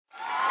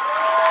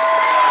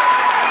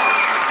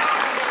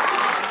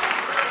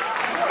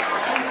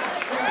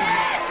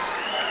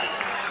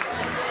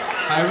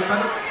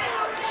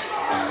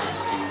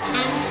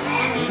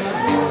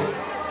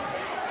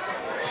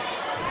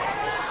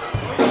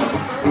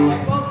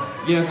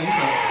Yeah, I think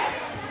so.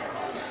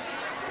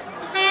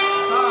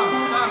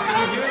 Tom, can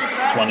you hear the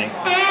sax? 20.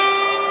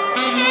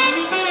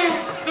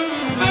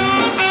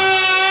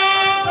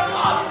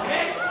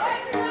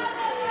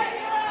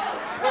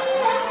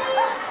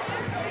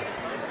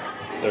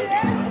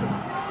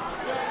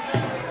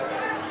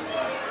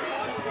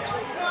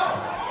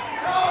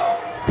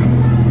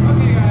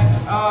 Okay, guys.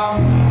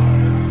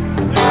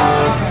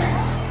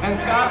 And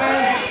ska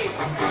bands.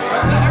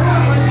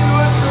 Everyone listen to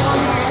us for 1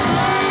 second.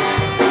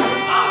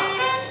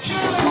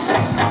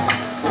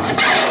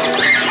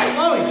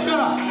 Chloe, shut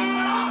up.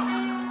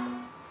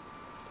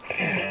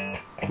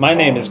 My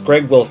name is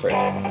Greg Wilford,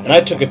 and I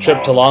took a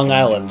trip to Long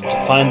Island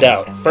to find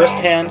out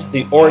firsthand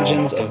the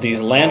origins of these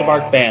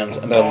landmark bands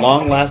and their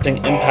long-lasting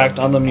impact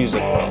on the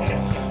music world.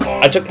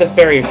 I took the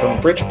ferry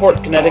from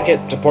Bridgeport,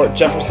 Connecticut to Port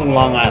Jefferson,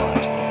 Long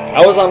Island.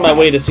 I was on my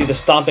way to see the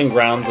stomping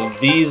grounds of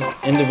these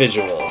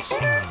individuals: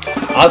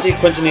 Ozzy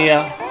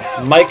Quintanilla,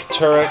 Mike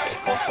Turek,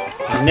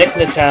 Nick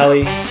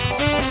Natale,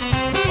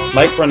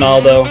 Mike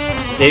Ronaldo,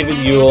 David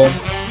Yule,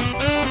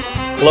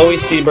 Chloe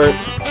Siebert,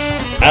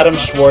 Adam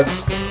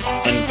Schwartz,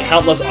 and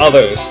countless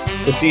others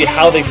to see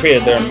how they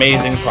created their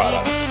amazing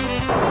products.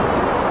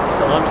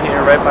 So I'm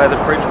here right by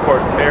the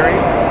Bridgeport ferry.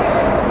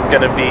 I'm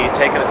going to be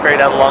taking the ferry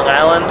down to Long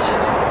Island,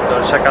 go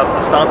to check out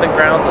the stomping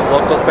grounds of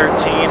Local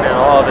 13 and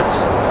all of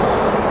its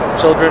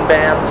children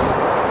bands.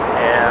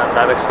 And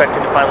I'm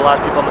expecting to find a lot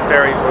of people on the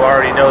ferry who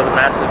already know the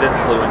massive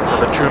influence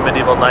of A True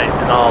Medieval Night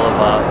in all of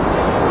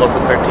Local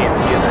 13's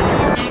music.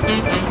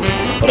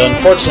 But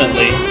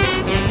unfortunately,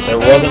 there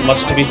wasn't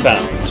much to be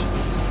found.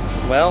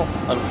 Well,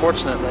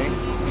 unfortunately,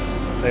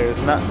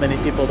 there's not many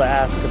people to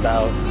ask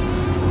about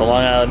the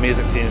Long Island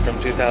music scene from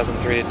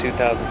 2003 to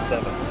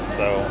 2007,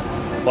 so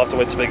we'll have to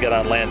wait till we get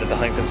on land at the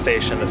Huntington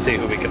Station to see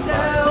who we can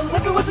find.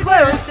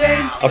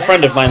 A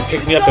friend of mine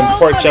picked me up in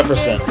Port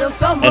Jefferson,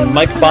 and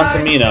Mike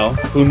Bonsamino,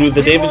 who knew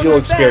the David Yule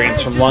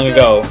Experience from long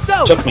ago,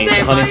 took me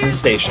to Huntington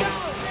Station.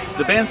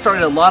 The band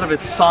started a lot of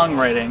its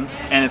songwriting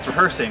and its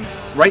rehearsing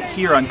right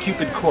here on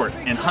Cupid Court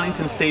in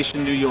Huntington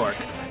Station, New York,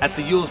 at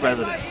the Yule's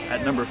residence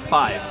at number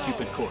 5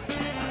 Cupid Court.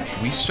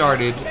 We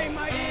started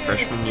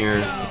freshman year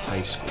of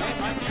high school.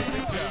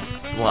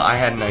 Well, I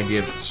had an idea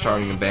of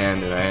starting a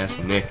band, and I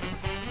asked Nick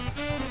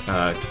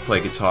to play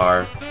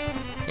guitar,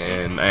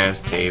 and I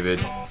asked David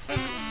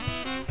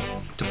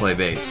to play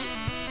bass.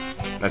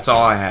 That's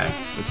all I had.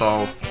 That's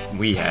all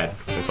we had.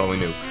 That's all we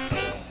knew.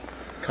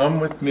 Come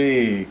with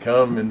me,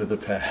 come into the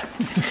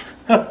past.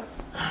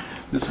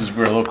 This is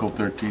where Local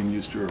 13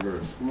 used to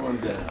rehearse. Come on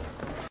down.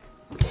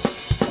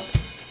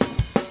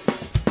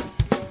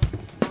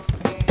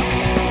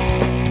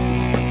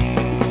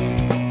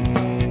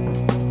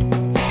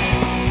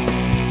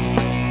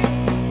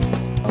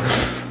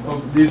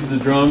 These are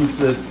the drums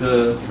that,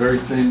 very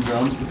same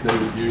drums that they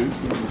would use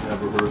when we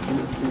have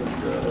rehearsals.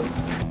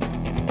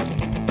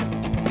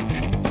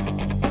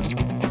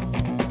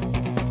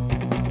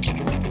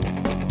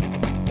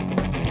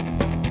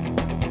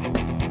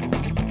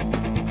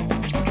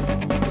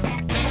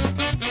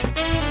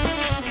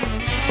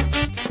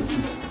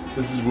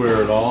 This is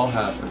where it all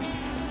happened.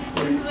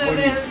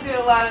 They do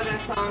a lot of their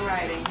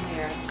songwriting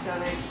here, so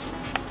they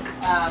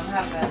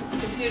have the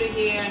computer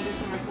here and do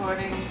some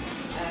recording.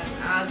 And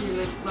Ozzy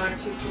would learn a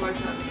few chords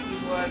on the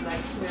keyboard,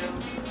 like 2, 3,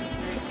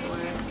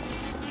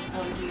 4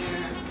 over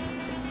here.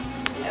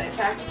 Yeah, they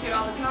practice here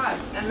all the time.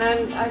 And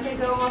then I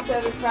think almost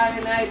every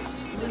Friday night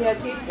we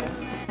had pizza.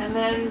 And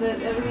then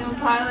everyone would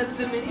pile into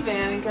the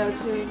minivan and go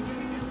to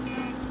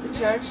the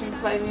church and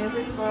play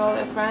music for all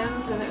their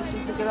friends, and it was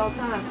just a good old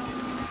time.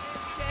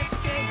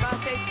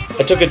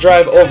 I took a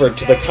drive over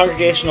to the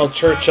Congregational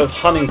Church of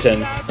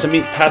Huntington to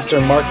meet Pastor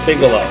Mark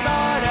Bigelow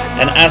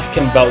and ask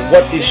him about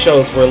what these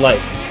shows were like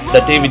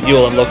that David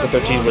Yule and Local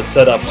 13 would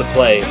set up to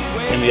play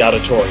in the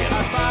auditorium.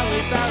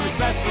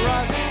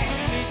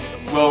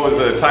 Well, it was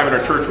a time in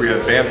our church we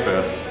had Band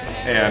Fest,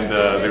 and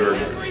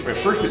at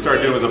first we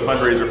started doing it as a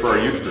fundraiser for our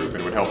youth group, and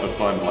it would help to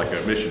fund like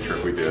a mission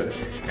trip we did,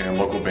 and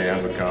local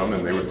bands would come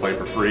and they would play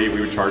for free.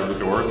 We would charge the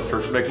door, and the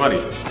church would make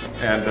money,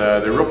 and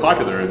they're real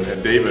popular. And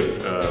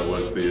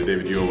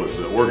David Yule was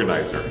the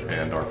organizer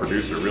and our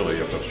producer really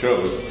of the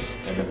shows,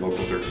 and then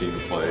Local 13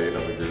 would play and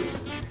other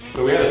groups.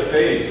 So we had a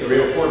stage, we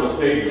have a portable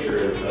stage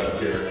experience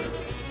here,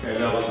 and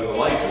now the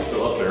lights are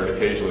still up there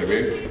occasionally.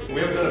 We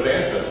haven't done a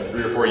band fest in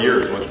 3 or 4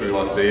 years. Once we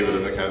lost David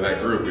and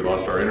that group, we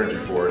lost our energy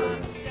for it,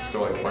 and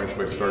still had to find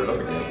somebody to start it up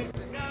again.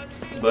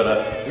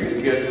 But we used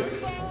to get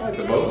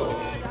probably the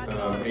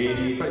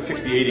most,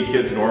 60, 80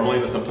 kids normally,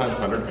 but sometimes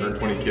 100,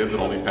 120 kids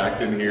would all be packed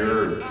in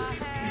here. And,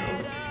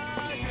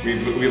 we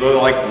really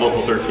like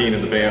Local 13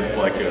 and the bands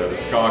like the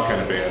ska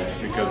kind of bands,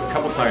 because a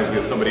couple times we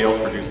had somebody else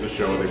produce the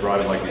show. They brought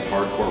in like these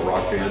hardcore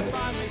rock bands,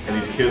 and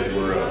these kids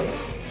were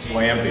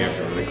slam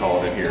dancing, as they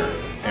called it here,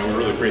 and we were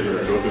really afraid they were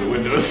going to go through the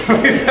windows. So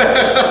we said,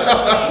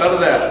 none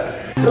of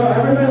that. So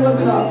everybody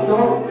listen up.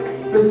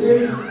 For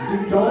serious,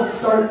 don't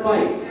start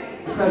fights,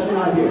 especially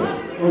not here.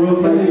 Or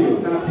we'll kill you.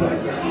 Stop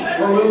fights.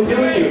 Or we'll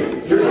kill you.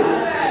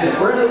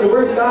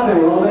 We're stopping.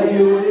 We're all about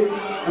you,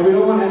 and we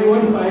don't want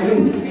anyone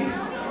fighting.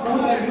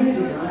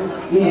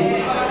 If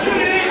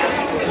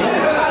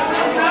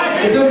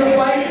there's a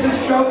fight,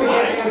 this show could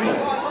get canceled.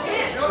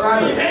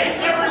 Forever.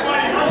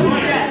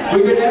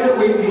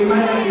 We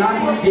might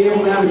not be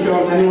able to have a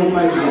show if anyone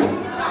fights again.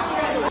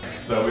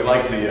 So we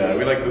like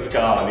the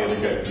ska and the other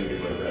guys do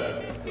things like that.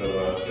 So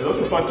those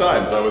were fun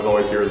times. I was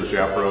always here as a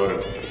chaperone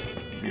and,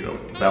 you know,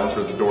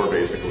 bouncer at the door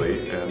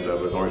basically, and it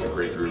was always a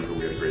great group and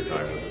we had a great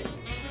time with it.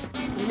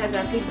 We had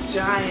that big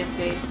giant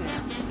bass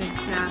amp that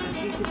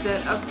sounded, the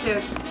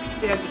upstairs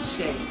would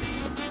shake.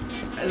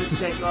 It would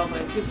shake all the way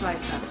 2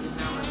 flights up, you know,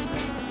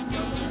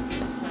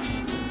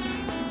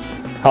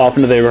 How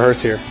often do they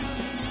rehearse here?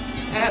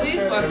 at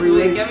least once a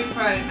week, every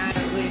Friday night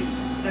at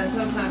least, and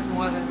sometimes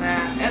more than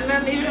that. And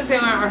then even if they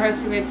weren't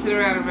rehearsing, they'd sit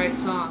around and write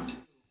songs.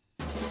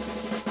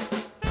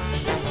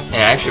 And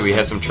actually, we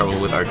had some trouble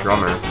with our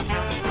drummer,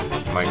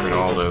 Mike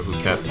Rinaldo, who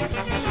kept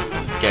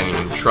getting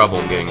in trouble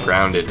and getting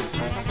grounded.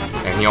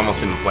 And he almost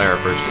didn't play our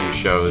first few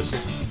shows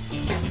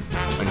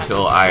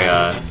until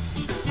I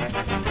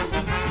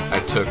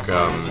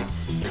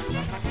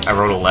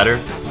wrote a letter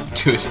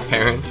to his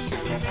parents,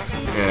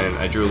 and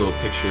I drew a little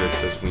picture that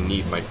says, "We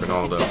need Mike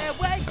Rinaldo,"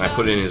 and I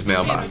put it in his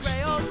mailbox.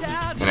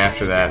 And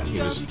after that, he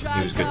was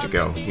good to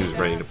go. He was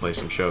ready to play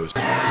some shows.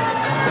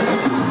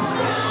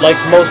 Like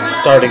most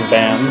starting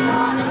bands,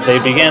 they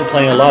began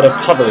playing a lot of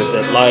covers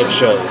at live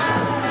shows,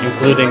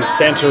 including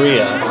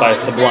Santeria by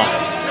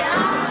Sublime.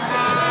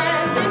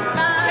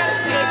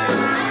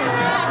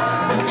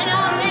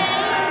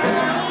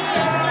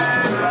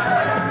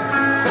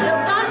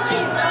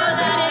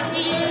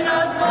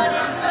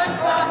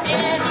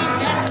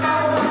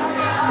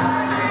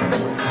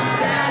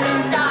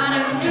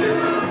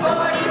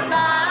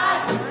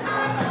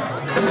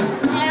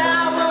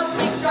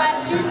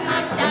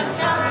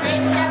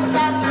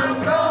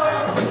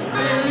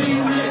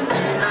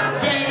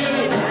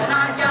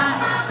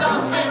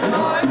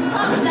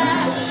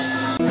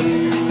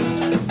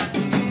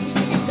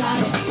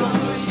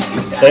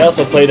 They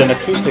also played an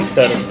acoustic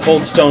set of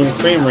Cold Stone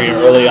Creamery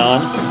early on,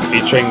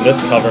 featuring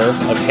this cover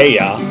of Hey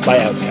Ya by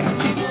Outkast.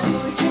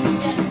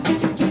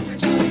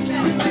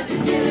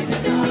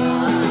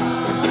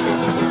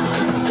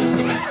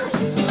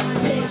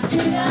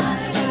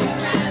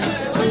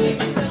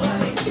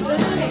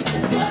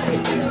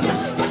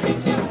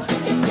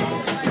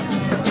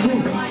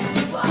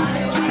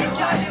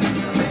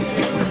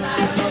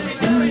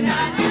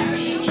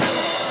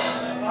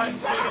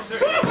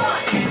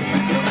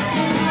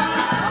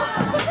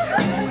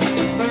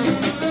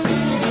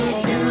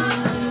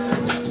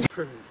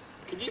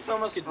 Could you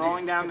film us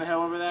rolling down the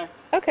hill over there?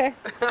 Okay.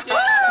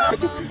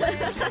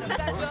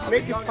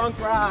 Make it punk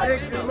rock.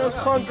 Make it the most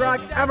punk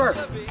rock ever.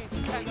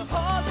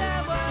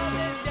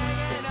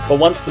 But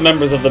once the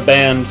members of the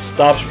band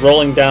stopped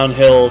rolling down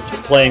hills,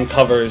 playing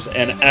covers,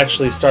 and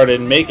actually started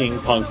making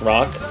punk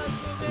rock,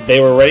 they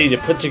were ready to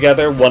put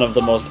together one of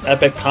the most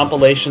epic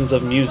compilations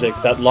of music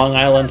that Long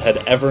Island had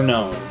ever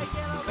known.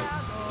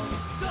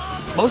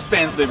 Most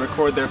bands, they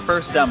record their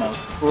first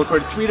demos, will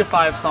record 3 to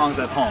 5 songs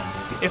at home.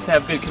 If they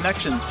have good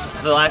connections,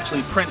 they'll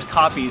actually print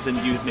copies and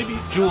use maybe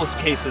jewels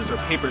cases or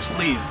paper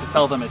sleeves to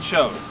sell them at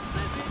shows.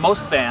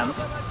 Most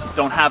bands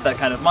don't have that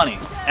kind of money,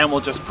 and will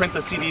just print the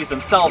CDs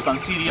themselves on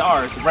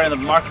CDRs, write on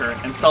the marker,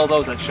 and sell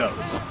those at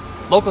shows.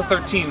 Local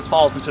 13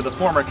 falls into the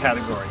former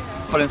category,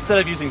 but instead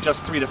of using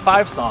just 3 to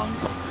 5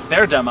 songs,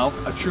 their demo,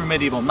 A True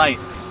Medieval Night,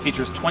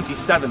 features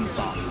 27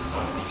 songs.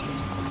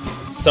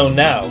 So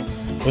now,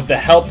 with the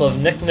help of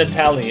Nick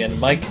Natali and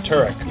Mike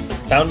Turek,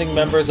 founding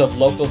members of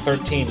Local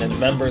 13 and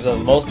members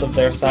of most of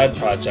their side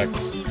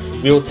projects,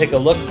 we will take a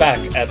look back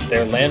at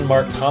their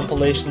landmark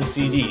compilation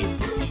CD,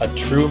 A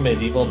True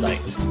Medieval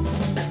Night.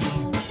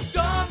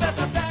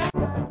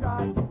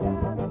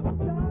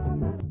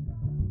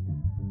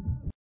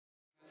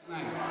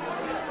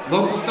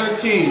 Local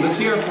 13, let's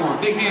hear it for them.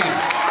 Big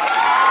hand.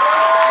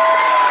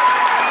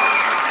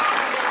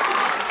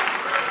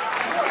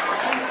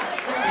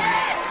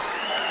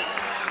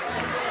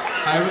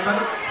 Hi,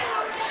 everybody.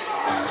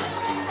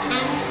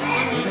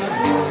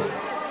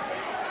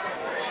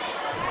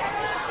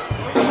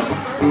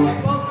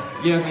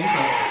 Yeah, I think so.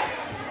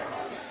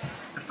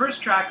 The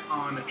first track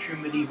on A True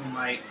Medieval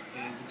Night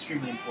is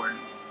extremely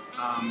important.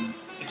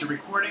 It's a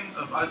recording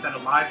of us at a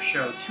live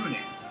show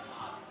tuning,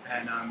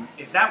 and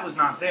if that was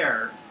not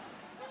there,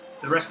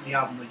 the rest of the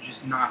album would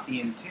just not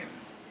be in tune.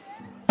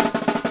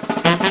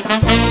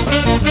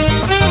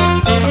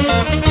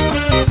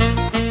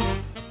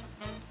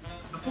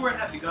 Before It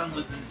Had Begun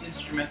was an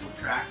instrumental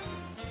track,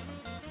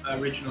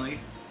 originally.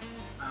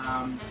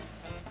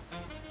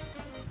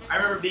 I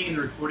remember being in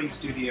the recording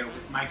studio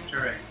with Mike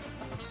Turek.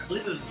 I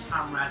believe it was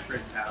Tom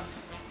Ratford's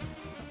house.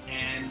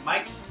 And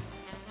Mike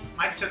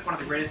took one of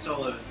the greatest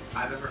solos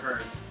I've ever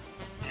heard.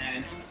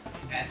 And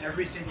at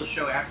every single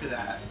show after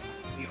that,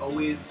 we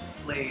always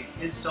played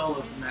his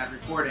solo from that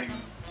recording,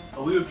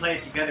 but we would play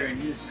it together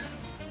in unison.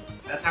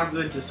 That's how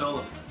good the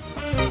solo was.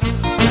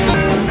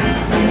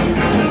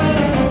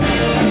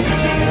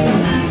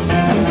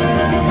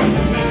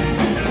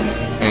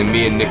 And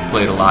me and Nick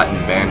played a lot in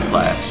band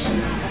class.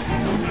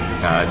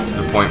 to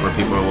the point where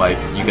people are like,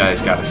 you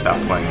guys got to stop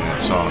playing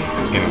that song.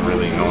 It's getting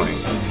really annoying.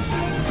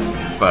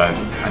 But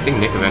I think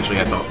Nick eventually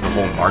had the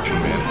whole marching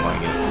band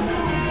playing it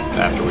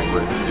after we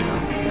were, you know,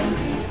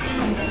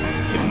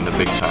 hitting the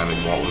big time in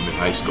Walt Whitman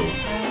High School.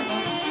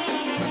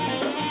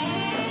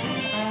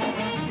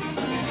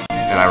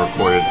 And I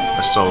recorded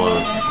a solo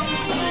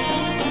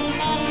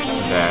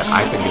that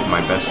I think is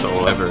my best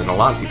solo ever, and a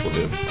lot of people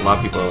do. A lot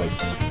of people are like,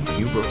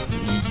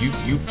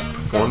 you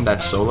performed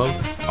that solo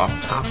off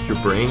the top of your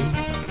brain?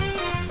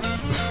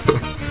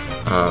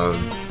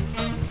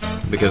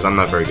 Because I'm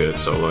not very good at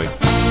soloing.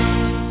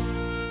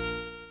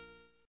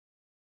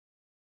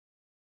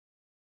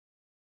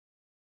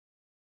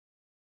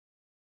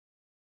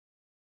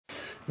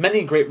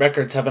 Many great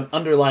records have an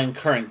underlying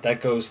current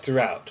that goes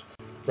throughout.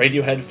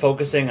 Radiohead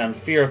focusing on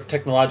fear of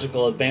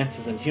technological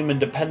advances and human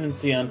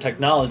dependency on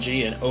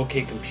technology in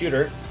OK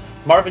Computer,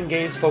 Marvin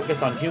Gaye's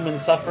focus on human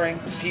suffering,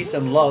 peace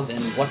and love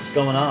in What's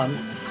Going On,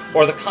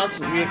 or the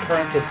constant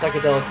reoccurrence of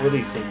psychedelic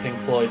release in Pink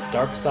Floyd's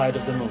Dark Side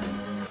of the Moon.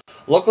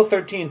 Local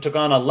 13 took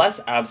on a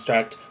less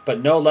abstract,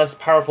 but no less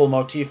powerful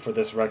motif for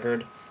this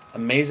record,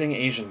 Amazing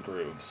Asian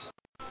Grooves.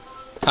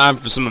 Time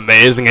for some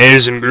amazing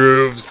Asian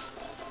grooves.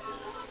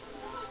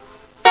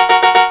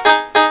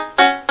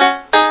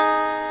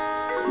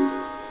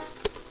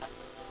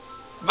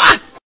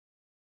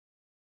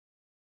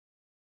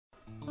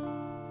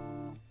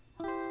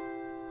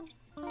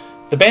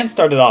 The band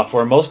started off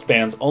where most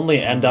bands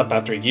only end up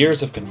after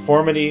years of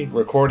conformity,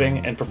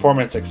 recording, and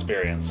performance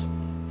experience: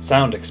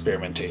 sound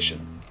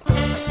experimentation.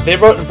 They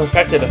wrote and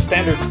perfected a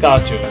standard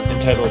ska tune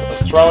entitled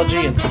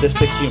Astrology and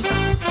Sadistic Humor.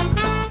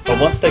 But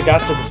once they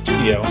got to the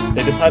studio,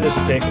 they decided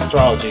to take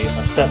astrology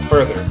a step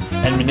further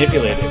and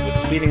manipulate it with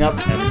speeding up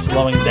and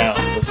slowing down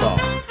the song.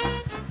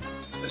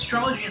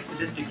 Astrology and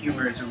Sadistic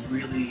Humor is a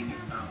really,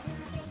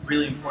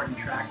 really important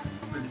track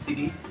for the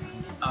CD.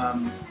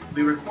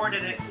 We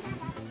recorded it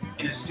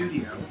in a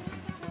studio.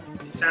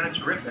 It sounded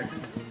terrific,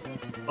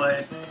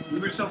 but we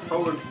were so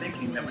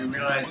forward-thinking that we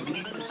realized we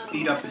needed to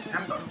speed up the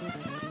tempo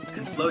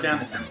and slow down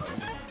the tempo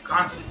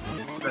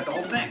constantly throughout the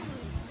whole thing.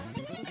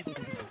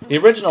 The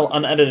original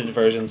unedited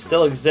version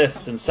still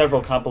exists in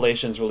several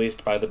compilations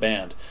released by the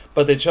band,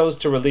 but they chose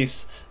to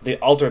release the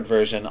altered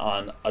version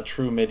on A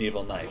True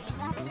Medieval Night.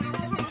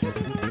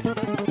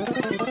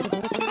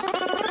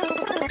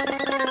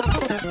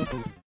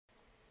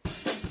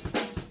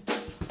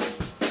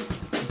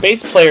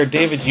 Bass player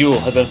David Yule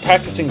had been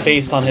practicing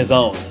bass on his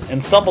own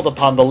and stumbled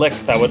upon the lick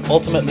that would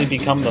ultimately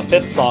become the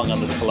fifth song on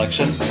this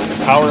collection,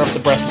 Power of the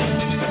Breath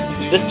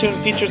Mint. This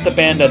tune features the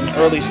band at an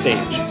early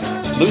stage: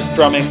 loose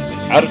drumming,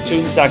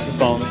 out-of-tune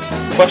saxophones,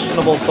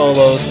 questionable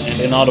solos,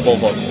 and inaudible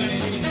vocals.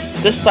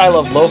 This style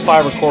of lo-fi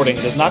recording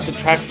does not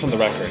detract from the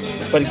record,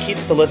 but it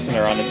keeps the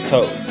listener on its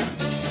toes.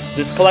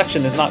 This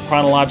collection is not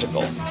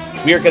chronological.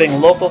 We are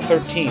getting Local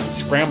 13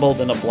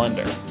 scrambled in a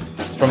blender.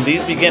 From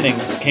these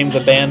beginnings came the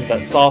band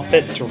that saw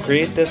fit to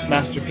create this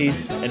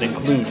masterpiece and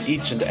include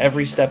each and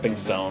every stepping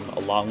stone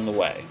along the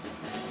way.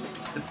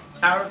 The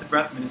Power of the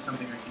Breath Mint is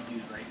something I can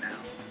use right now.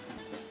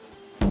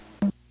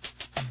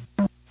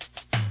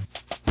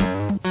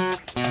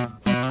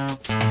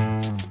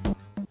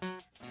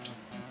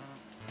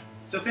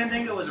 So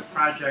Fandango was a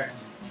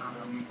project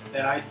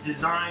that I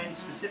designed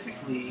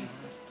specifically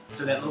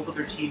so that Local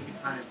 13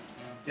 could kind of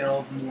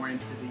delve more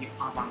into the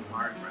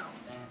avant-garde realm.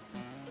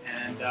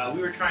 And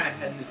we were trying to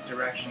head in this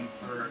direction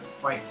for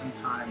quite some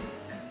time.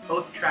 And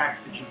both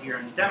tracks that you hear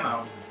in the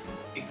demo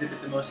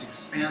exhibit the most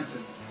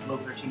expansive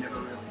Local 13 ever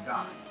really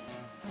got.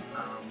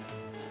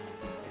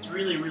 It's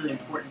really, really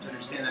important to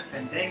understand that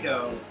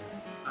Fandango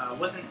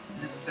wasn't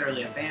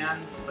necessarily a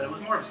band, but it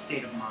was more of a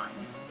state of mind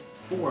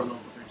for Local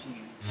 13.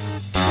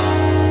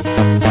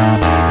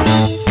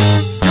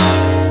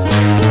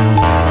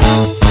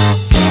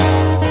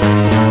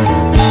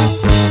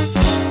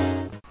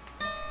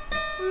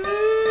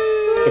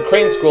 The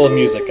Crane School of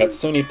Music at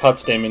SUNY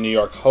Potsdam in New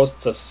York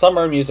hosts a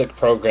summer music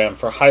program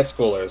for high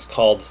schoolers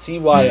called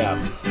CYM,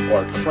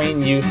 or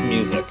Crane Youth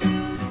Music.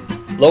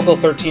 Local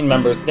 13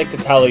 members Nick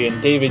Titali and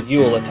David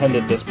Yule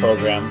attended this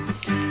program,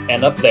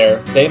 and up there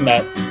they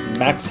met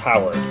Max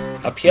Howard,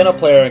 a piano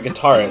player and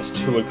guitarist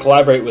who would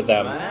collaborate with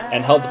them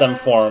and help them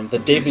form the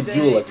David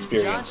Yule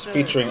Experience,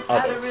 featuring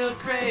others.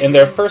 In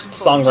their first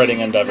songwriting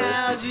endeavors,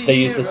 they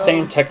used the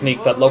same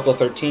technique that Local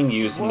 13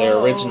 used in their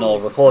original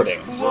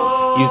recordings,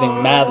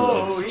 using Mad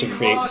Libs to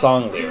create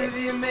song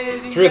lyrics.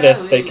 Through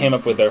this, they came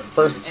up with their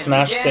first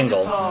smash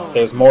single,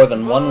 There's More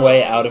Than One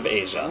Way Out of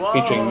Asia,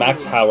 featuring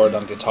Max Howard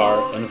on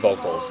guitar and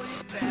vocals.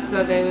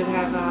 So they would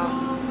have,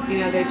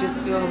 they'd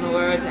just fill in the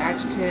words,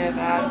 adjective,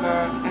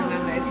 adverb, and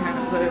then they'd kind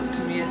of put it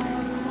to music.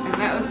 And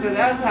that was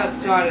how it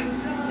started.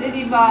 It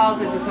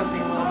evolved into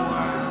something a little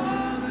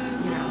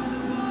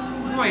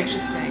more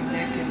interesting.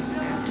 Nick and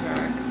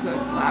Turek sort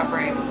of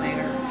collaborated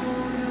later,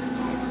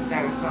 made some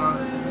better songs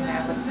than the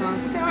Mad Lib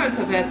songs, but they weren't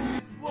so bad.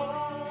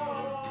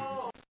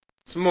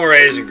 Some more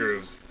Asian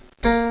grooves.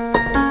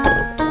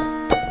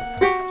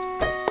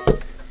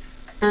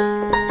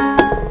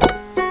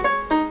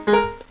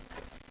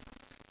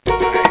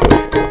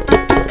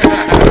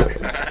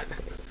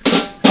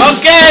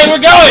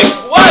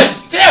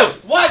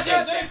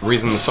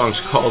 reason the song's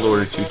called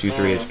Order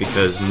 223 is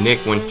because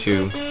Nick went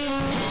to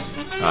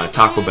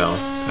Taco Bell.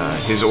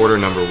 His order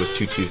number was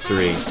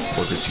 223,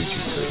 Order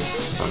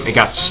 223. It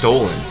got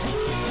stolen.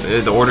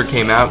 The order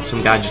came out,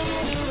 some guy just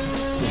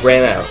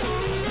ran out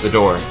the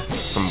door,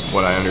 from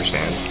what I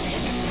understand.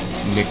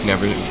 Nick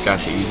never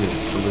got to eat his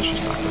delicious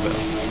Taco Bell.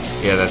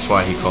 Yeah, that's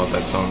why he called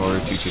that song Order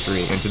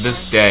 223. And to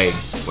this day,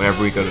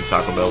 whenever we go to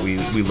Taco Bell, we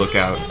look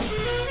out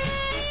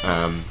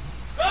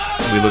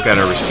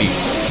our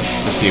receipts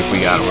to see if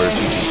we got Order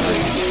 223.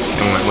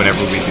 And whenever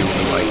we do,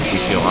 we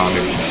feel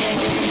honored.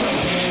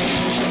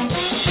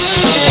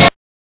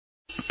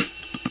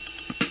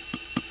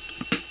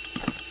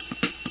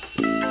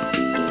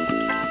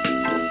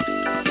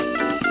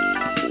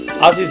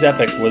 Ozzy's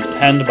Epic was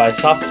penned by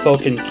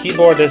soft-spoken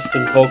keyboardist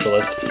and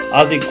vocalist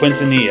Ozzy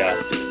Quintanilla.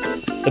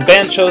 The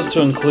band chose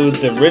to include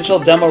the original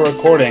demo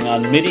recording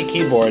on MIDI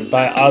keyboard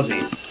by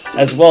Ozzy,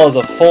 as well as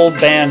a full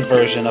band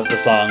version of the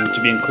song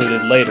to be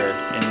included later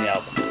in the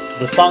album.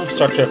 The song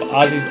structure of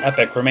Ozzy's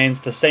Epic remains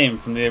the same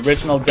from the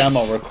original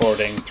demo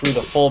recording through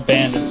the full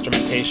band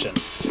instrumentation,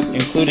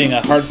 including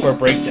a hardcore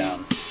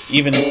breakdown,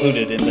 even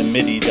included in the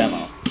MIDI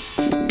demo.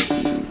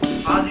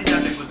 Ozzy's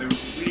Epic was a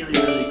really,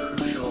 really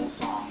crucial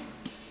song.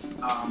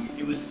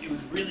 It was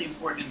really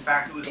important. In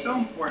fact, it was so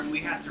important we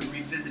had to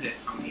revisit it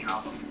on the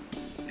album.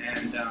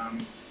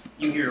 And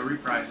you hear a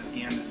reprise at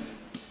the end of it.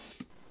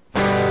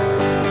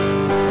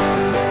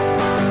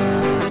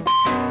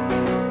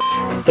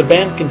 The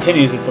band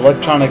continues its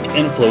electronic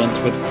influence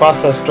with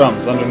processed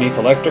drums underneath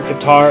electric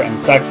guitar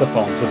and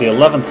saxophones with the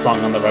 11th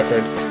song on the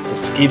record, The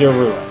Skeeter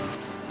Ruins.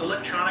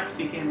 Electronics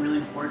became really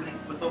important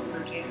with Local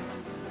 13.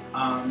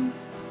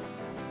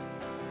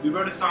 We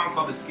wrote a song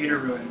called The Skeeter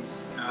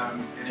Ruins,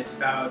 and it's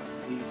about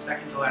the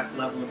second to last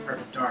level in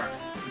Perfect Dark,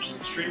 which is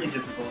extremely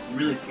difficult and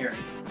really scary.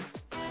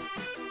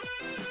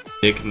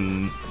 Nick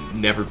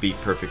never beat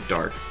Perfect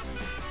Dark,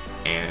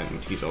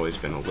 and he's always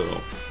been a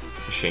little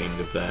ashamed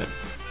of that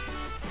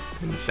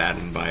and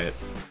saddened by it.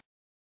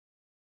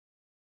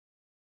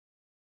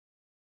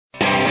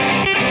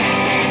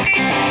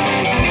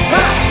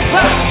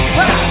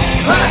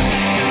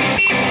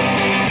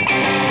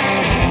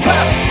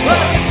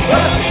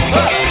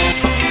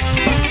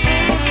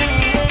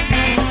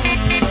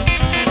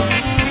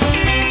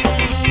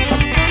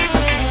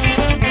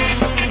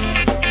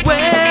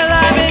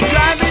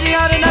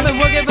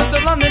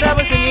 That I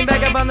was thinking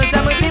back upon the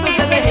time when people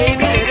said they hate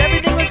me, that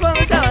everything was fun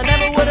as hell, I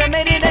never would have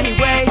made it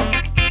anyway.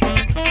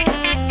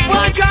 Well,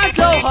 I tried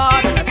so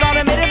hard, and I thought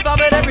I made it far,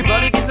 but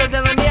everybody keeps on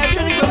telling me I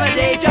shouldn't quit my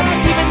day job,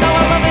 even though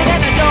I love it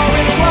and I don't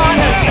really want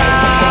to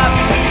stop.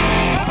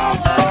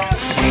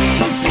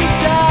 Easy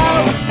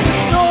how the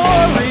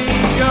story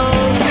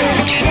goes,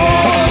 it's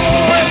more or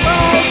less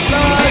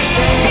the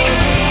same.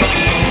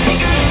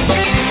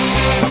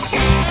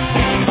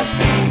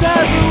 It's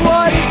never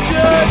what it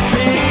should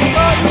be,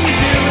 but we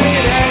do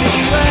it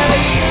anyway.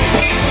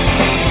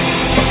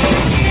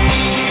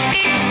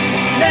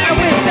 Now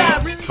it's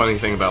out. Funny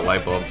thing about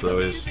light bulbs though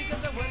is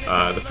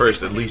the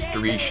first at least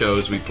 3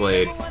 shows we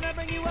played,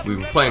 we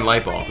were playing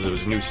Light Bulbs. It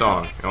was a new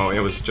song. Oh, it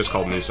was just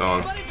called New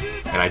Song,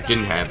 and I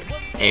didn't have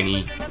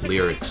any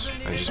lyrics.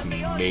 I just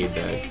made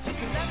that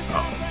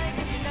up.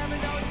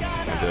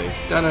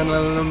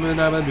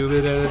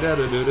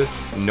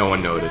 No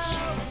one noticed,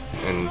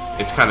 and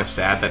it's kind of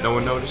sad that no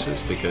one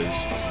notices because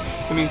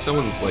I mean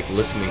someone's like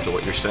listening to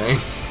what you're saying,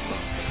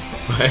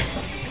 but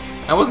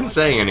I wasn't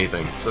saying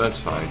anything, so that's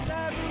fine.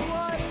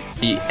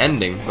 The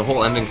ending, the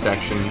whole ending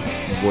section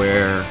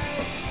where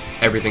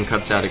everything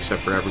cuts out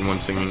except for everyone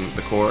singing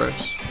the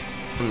chorus,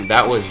 and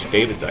that was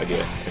David's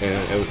idea,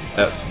 and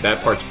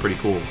that part's pretty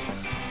cool.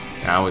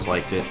 I always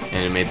liked it,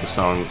 and it made the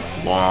song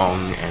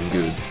long and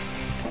good.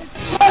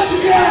 Once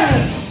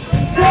again,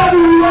 it's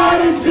never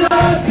what it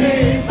should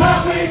be,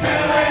 but we do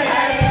it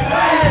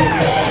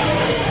anyway.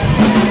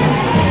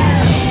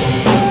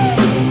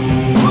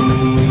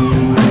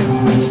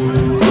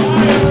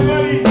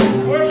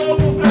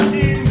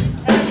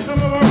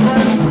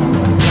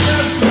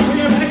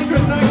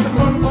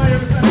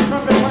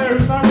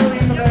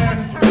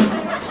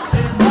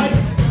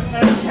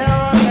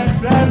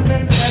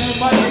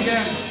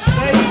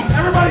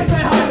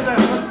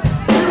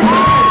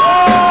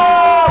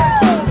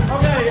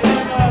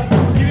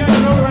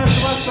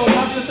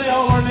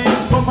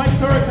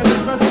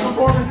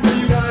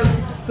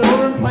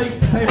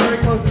 Pay very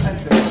close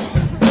attention.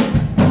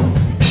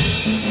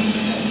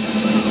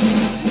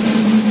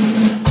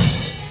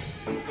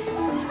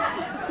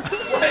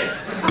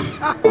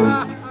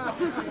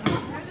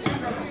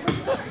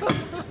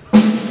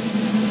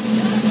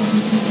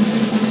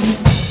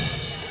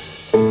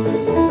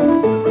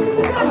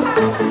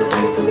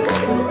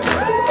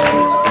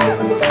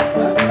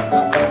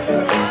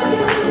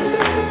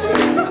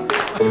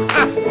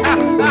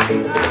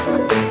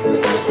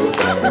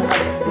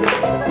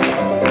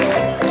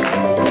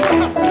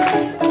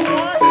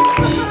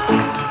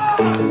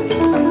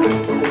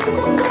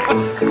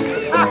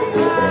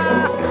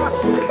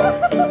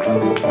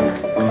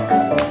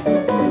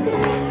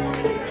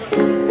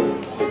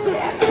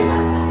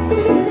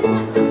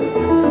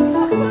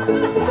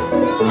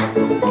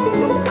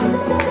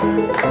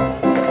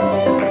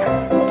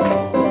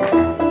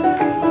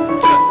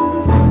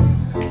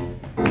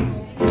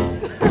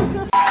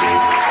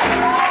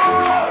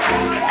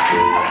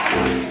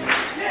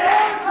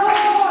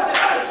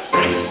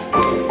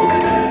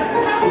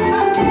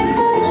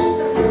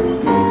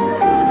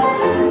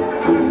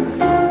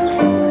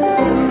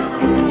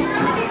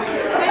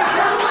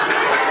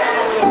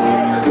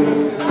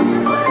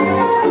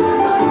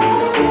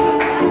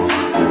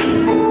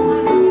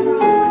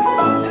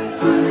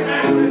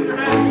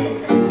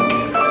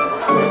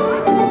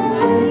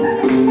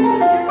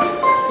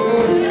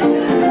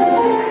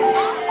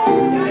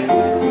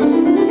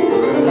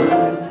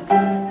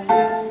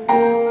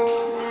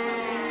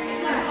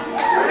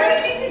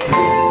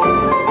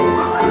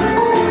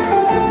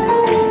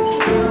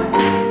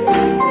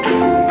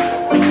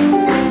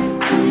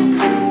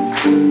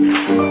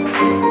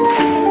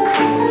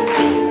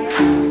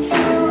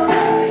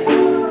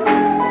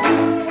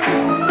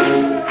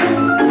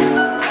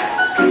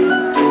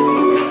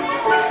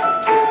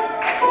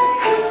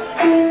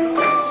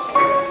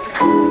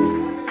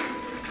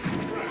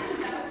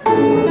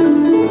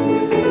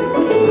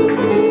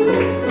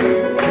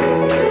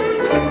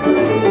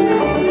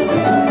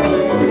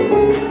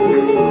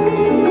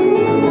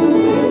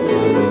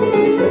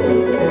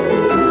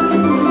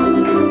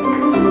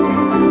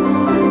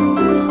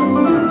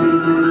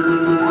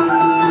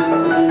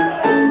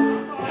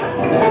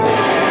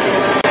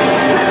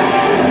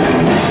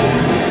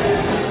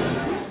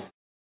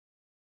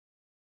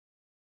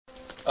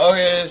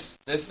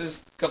 This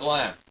is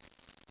Kablam.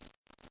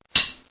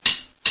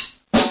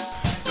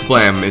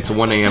 Kablam, it's a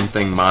 1 a.m.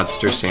 thing,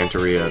 Modster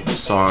Santeria. The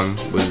song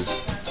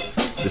was...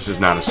 This is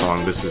not a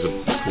song, this is a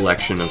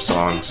collection of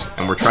songs.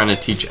 And we're trying to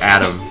teach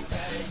Adam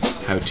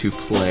how to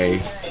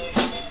play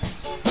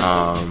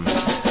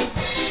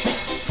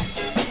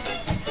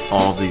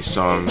all these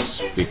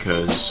songs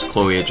because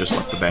Chloe had just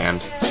left the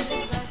band.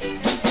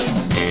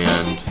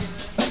 And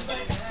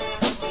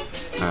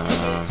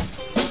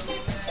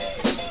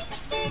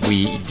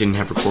we didn't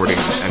have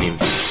recordings of any of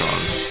these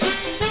songs.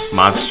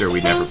 Modster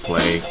we never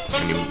play,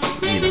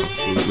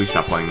 and we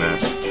stopped playing that.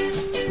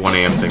 1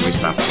 a.m. thing we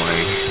stopped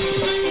playing.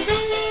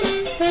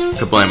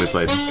 Kablam we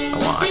played a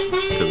lot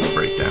because of the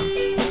breakdown.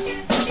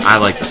 I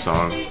like the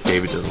song,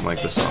 David doesn't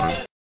like the song.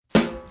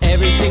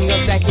 Every single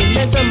second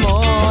meant some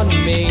more to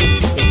me.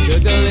 It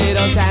took a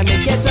little time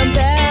to get some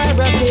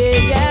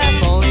therapy. Yeah,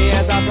 if only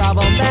as a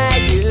problem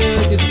that you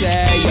could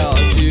say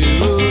you're too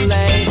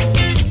late.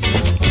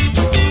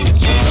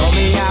 She told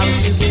me I was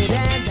stupid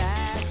and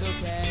that's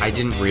okay. I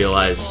didn't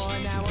realize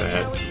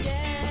that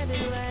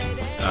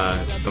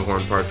the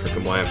horn part for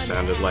Kablam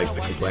sounded like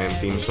the Kablam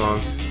theme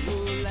song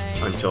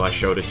until I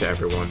showed it to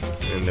everyone,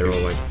 and they were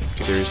all like,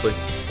 seriously?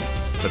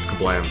 That's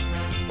Kablam.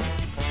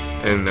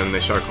 And then they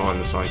started calling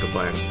the song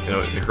Kablam.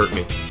 It hurt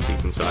me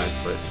deep inside,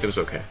 but it was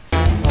okay.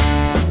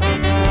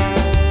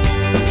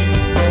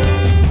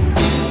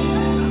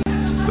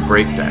 The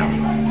breakdown.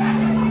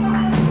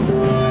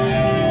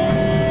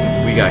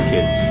 We got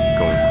kids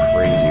going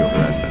crazy over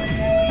that thing.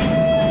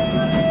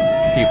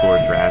 People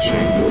were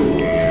thrashing,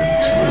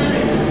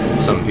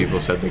 and some people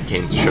said they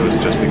came to shows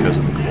just because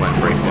of the Kablam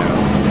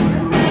breakdown.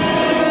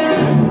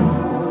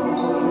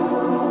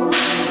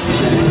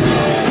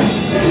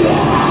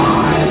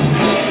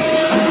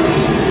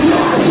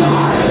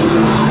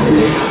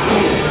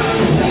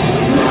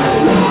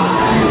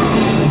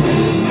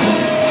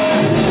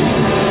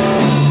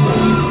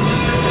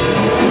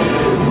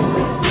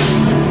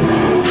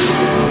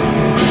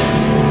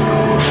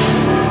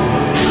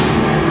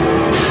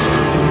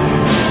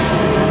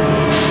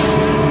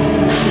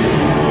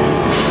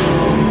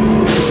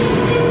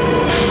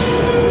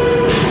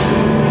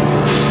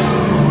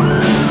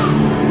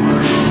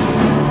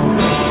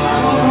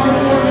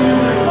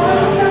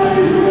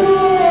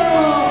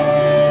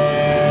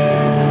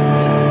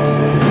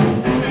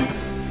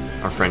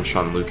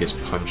 Sean Lucas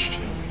punched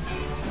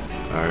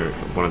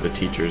one of the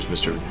teachers,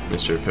 Mr.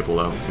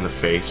 Pipolo, in the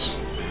face,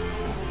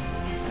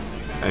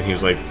 and he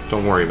was like,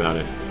 "Don't worry about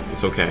it.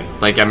 It's okay."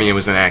 Like, I mean, it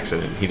was an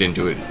accident. He didn't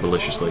do it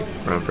maliciously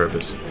or on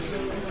purpose.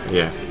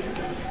 Yeah,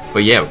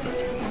 but yeah,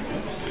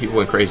 people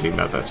went crazy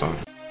about that song.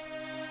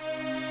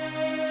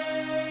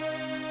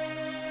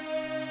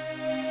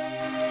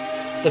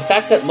 The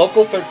fact that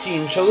Local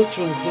 13 chose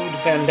to include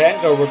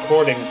Fandango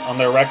recordings on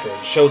their record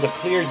shows a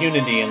clear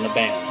unity in the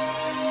band.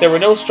 There were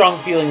no strong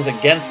feelings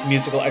against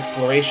musical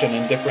exploration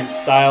in different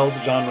styles,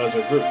 genres,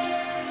 or groups.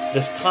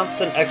 This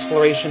constant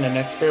exploration and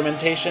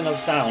experimentation of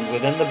sound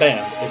within the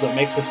band is what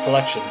makes this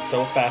collection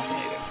so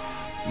fascinating.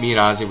 Me and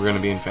Ozzy were going to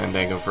be in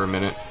Fandango for a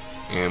minute,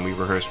 and we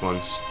rehearsed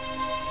once.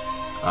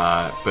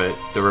 But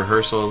the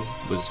rehearsal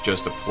was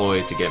just a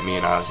ploy to get me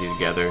and Ozzy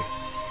together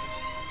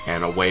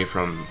and away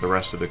from the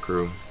rest of the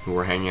crew who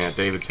were hanging at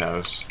David's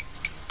house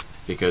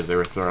because they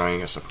were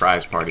throwing a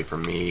surprise party for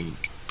me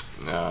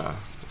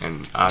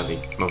and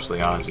Ozzy, mostly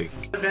Ozzy.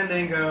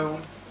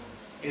 Fandango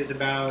is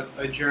about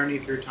a journey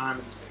through time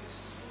and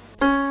space.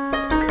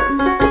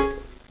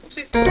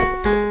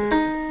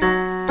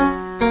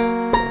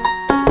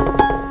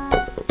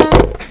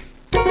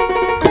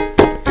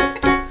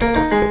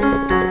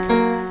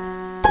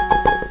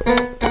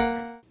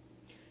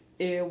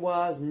 It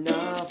was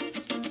enough.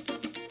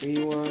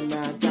 We were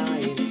not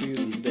dying to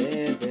be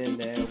living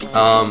there.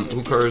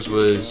 Who Cares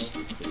was,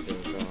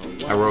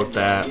 I wrote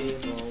that.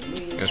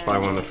 It was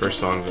probably one of the first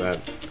songs that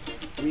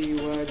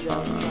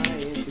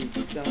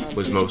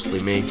was mostly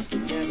me.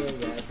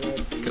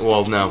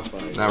 Well, no,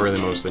 not really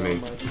mostly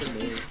me.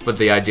 But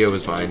the idea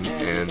was mine,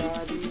 and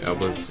it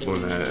was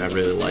one that I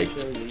really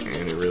liked,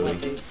 and it really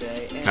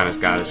kind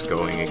of got us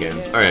going again.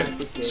 Alright,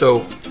 so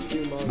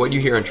what you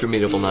hear on True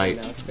Medieval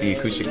Night, the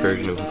acoustic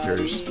version of Who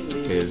Cares,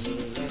 is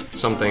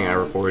something I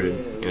recorded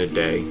in a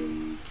day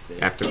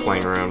after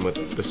playing around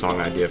with the song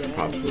idea for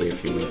probably a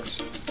few weeks.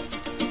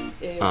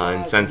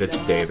 And sent it to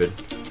David.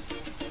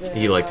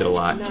 He liked it a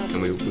lot,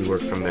 and we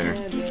worked from there.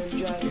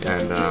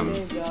 And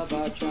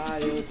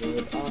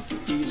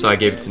so I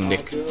gave it to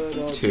Nick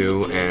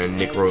too, and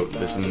Nick wrote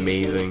this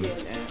amazing,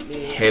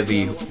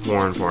 heavy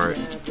horn part,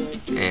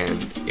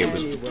 and it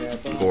was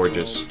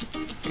gorgeous.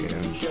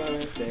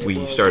 And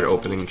we started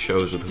opening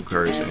shows with Who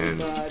Cares,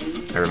 and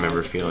I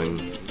remember feeling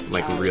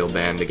like a real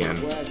band again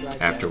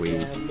after we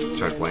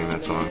started playing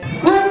that song.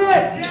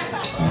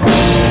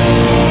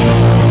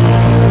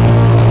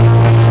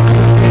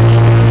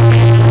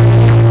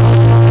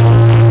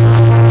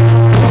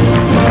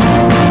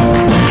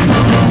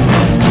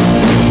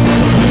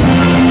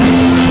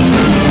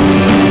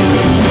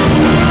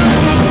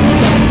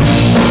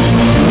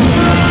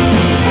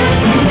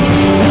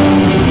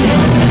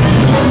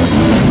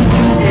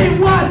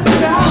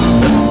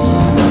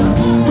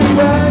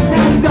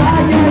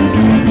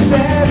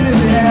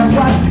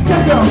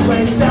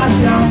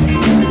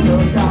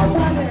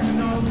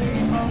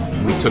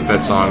 took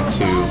that song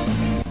to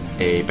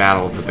a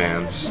battle of the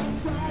bands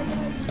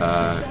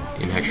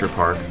in Heckscher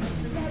Park,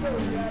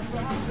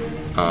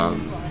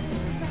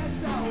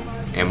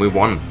 and we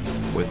won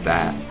with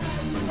that,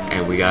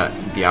 and we got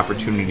the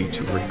opportunity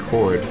to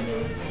record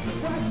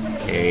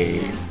a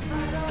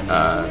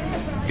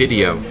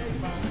video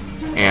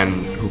and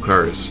Who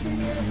Cares,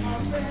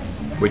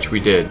 which we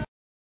did.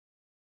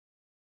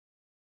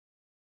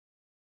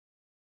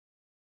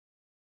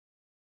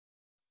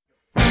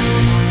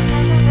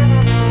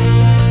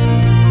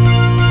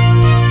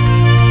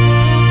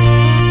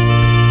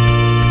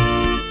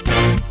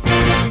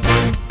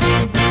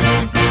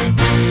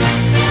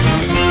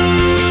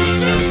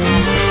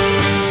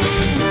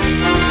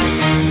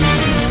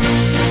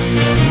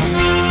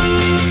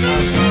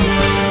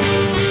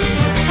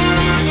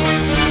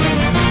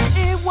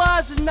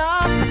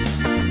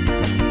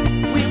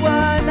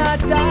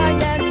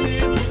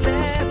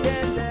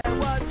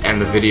 And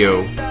the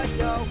video,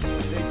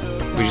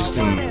 we just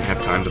didn't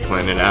have time to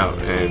plan it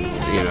out, and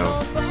you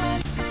know,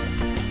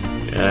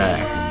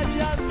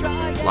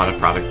 a lot of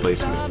product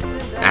placement.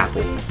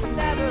 Apple,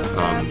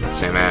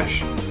 Sam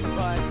Ash.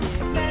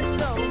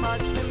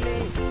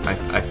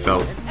 I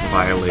felt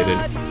violated,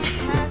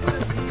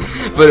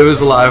 but it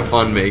was a lot of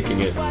fun making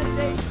it.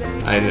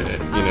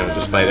 You know,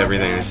 despite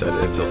everything I said,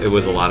 it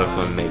was a lot of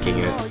fun making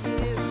it.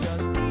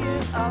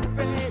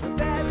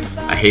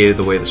 I hated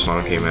the way the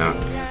song came out.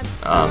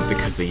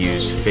 Because they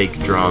used fake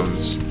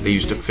drums, they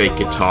used a fake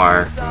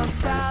guitar,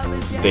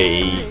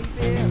 they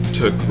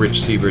took Rich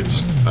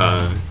Siebert's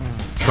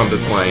trumpet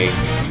playing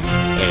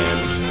and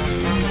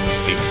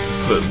they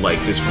put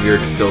like this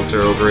weird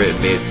filter over it and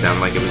made it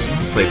sound like it was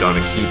played on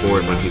a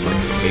keyboard when he's like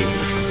an amazing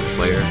trumpet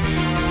player.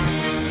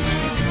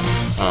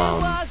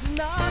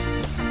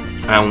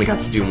 I only got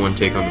to do one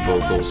take on the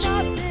vocals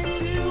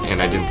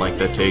and I didn't like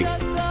that take.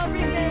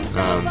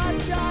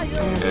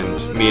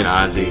 And me and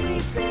Ozzy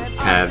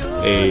had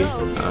a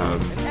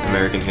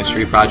American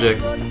History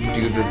project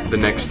due the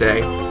next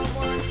day,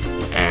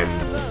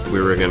 and we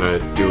were gonna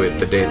do it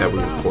the day that we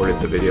recorded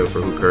the video for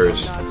Who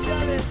Cares.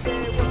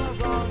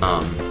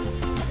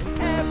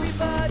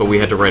 But we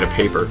had to write a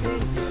paper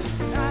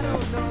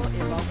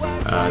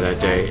that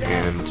day,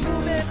 and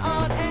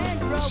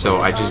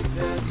so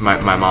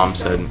my mom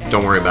said,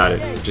 "Don't worry about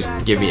it. Just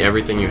give me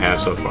everything you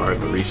have so far,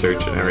 the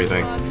research and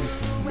everything."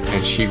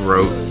 And she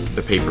wrote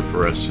the paper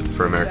for us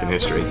for American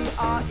History.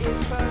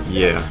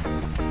 Yeah.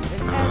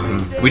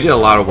 We did a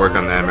lot of work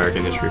on that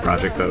American History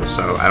project though,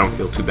 so I don't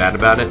feel too bad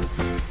about it.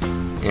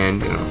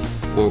 And you know,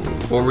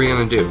 what were we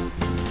gonna do?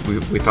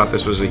 We thought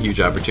this was a huge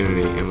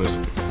opportunity and it was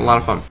a lot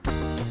of fun.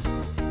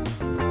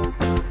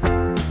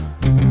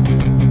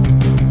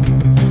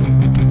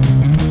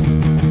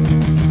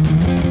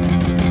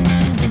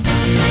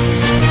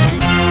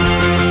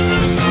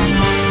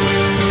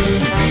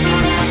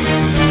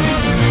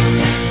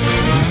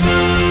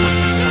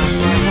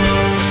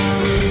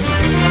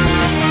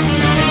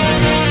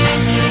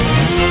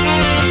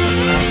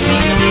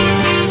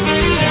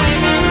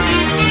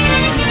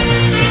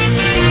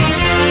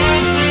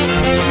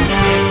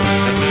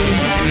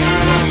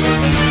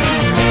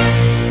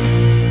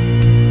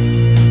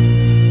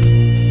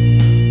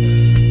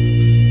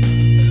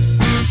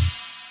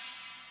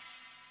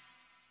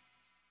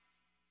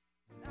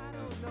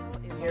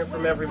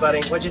 From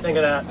everybody. What'd you think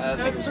of that? I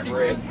think it was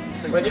great.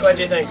 What'd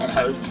you think?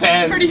 It was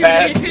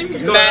fantastic.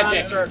 Let's go around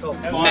in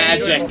circles.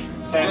 Magic.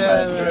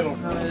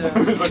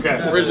 It's okay.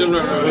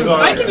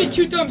 I give it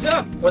 2 thumbs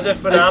up. Was it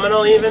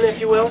phenomenal, even, if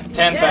you will?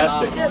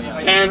 Fantastic.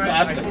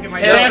 Fantastic.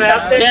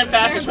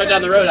 Right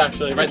down the road,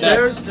 actually. Right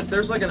there. If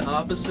there's like an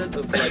opposite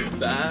of like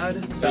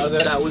bad,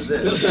 that was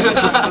it.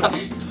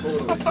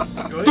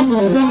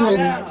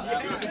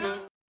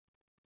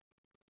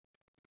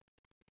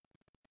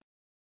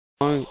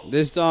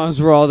 This song's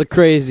for all the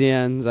crazy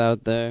ends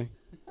out there.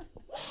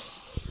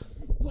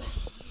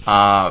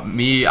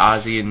 Me,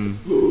 Ozzy, and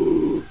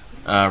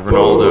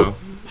Ronaldo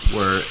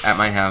were at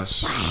my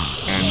house,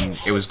 and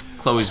it was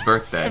Chloe's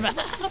birthday,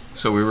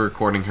 so we were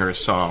recording her a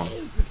song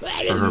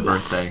for her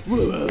birthday,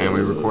 and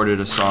we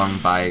recorded a song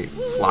by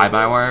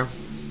Fly-By-Wire,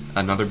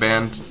 another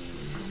band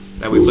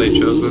that we played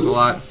shows with a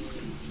lot.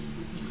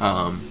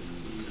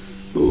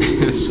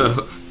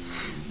 So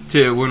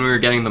when we were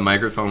getting the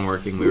microphone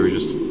working, we were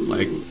just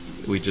like,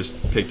 we just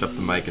picked up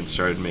the mic and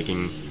started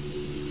making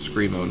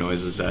screamo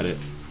noises at it,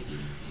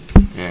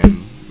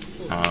 and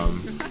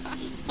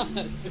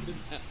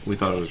we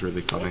thought it was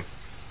really funny,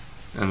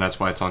 and that's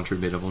why it's on True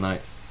Beautiful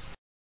Night.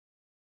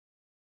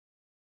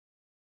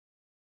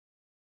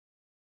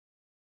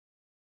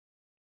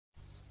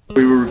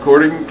 We were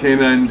recording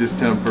Canine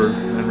Distemper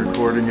and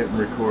recording it,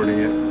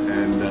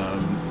 and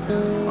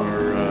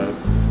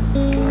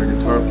our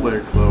guitar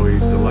player Chloe,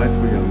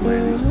 delightful young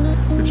lady,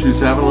 but she was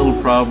having a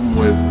little problem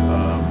with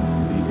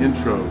the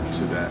intro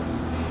to that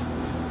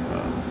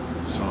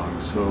song.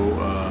 So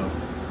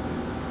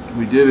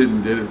we did it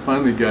and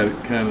finally got it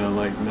kind of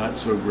like not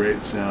so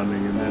great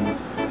sounding, and then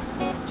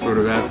sort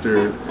of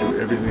after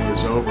everything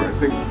was over, I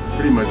think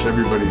pretty much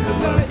everybody had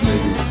left,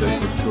 maybe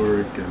except for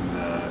Turek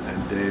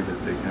and Dave,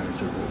 that they kind of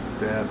said, well,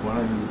 Dad, why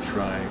don't you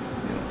try,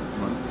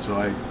 so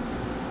I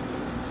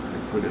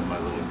put in my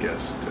little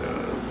guest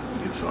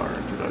guitar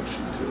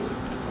introduction to it.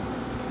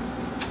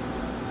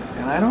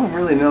 And I don't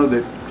really know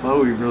that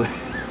Chloe really,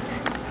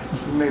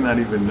 she may not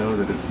even know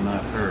that it's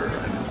not her.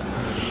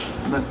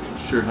 I'm not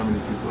sure how many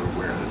people are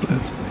aware that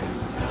that's me.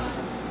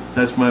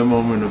 That's my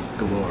moment of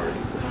glory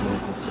with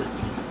Local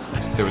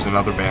 13. There was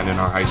another band in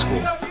our high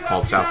school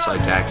called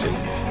Southside Taxi,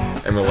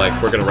 and we're like,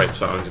 we're gonna write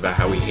songs about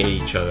how we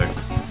hate each other.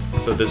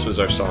 So this was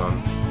our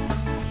song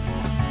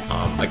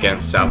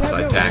against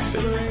Southside Taxi.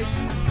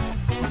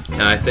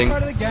 And I think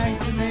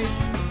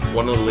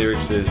one of the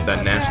lyrics is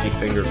that nasty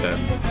finger pen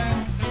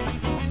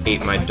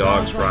ate my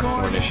dog's rock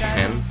Cornish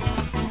hen,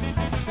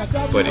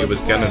 but it was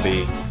gonna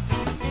be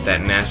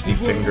that nasty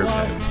finger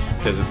pen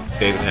because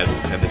David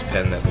had this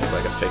pen that looked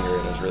like a finger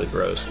and it was really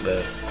gross.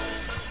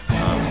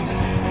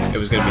 It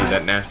was gonna be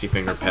that nasty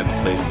finger pen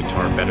that plays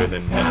guitar better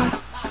than Nick,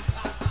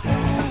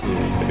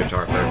 who's the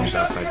guitar player for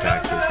Southside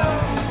Taxi.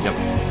 Yep.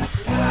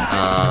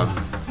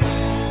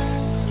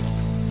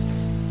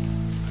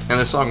 And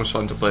the song was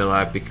fun to play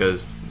live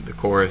because the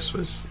chorus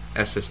was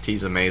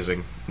SST's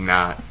amazing,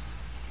 not.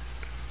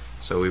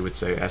 So we would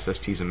say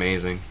SST's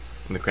amazing,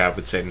 and the crowd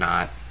would say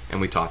not,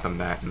 and we taught them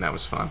that, and that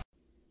was fun.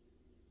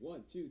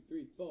 1, 2,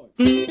 3, 4.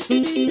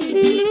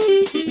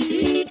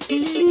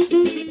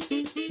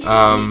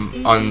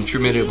 On True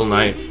Medieval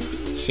Night,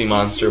 Sea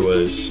Monster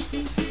was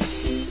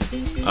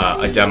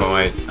a demo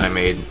I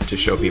made to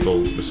show people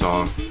the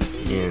song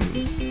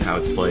and how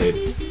it's played.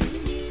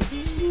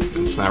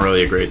 It's not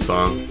really a great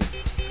song,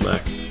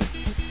 but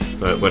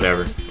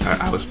whatever.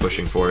 I was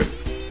pushing for it.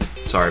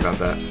 Sorry about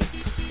that.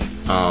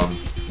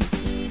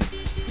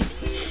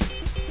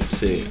 Let's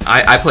see.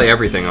 I play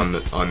everything on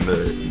the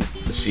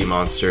Sea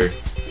Monster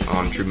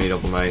on True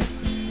Medieval Night.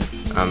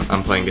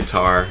 I'm playing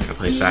guitar. I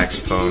play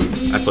saxophone.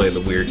 I play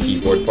the weird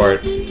keyboard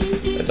part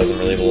that doesn't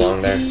really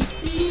belong there.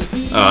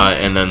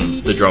 And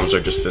then the drums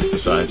are just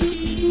synthesized.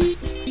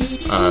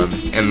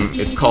 And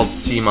it's called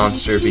Sea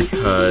Monster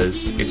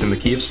because it's in the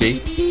key of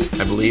C,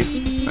 I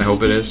believe. I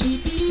hope it is.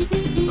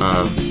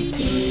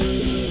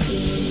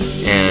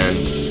 And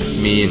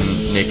me and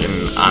Nick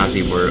and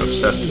Ozzy were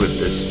obsessed with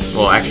this.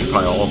 Well, actually,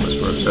 probably all of us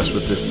were obsessed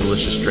with this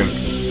delicious drink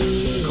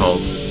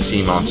called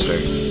Sea Monster,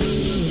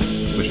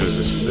 which was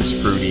this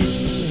fruity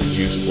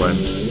juice blend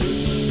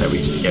that we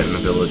used to get in the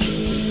village.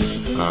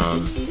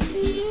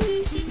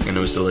 And it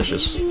was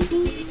delicious.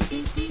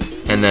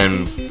 And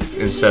then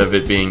instead of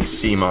it being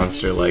Sea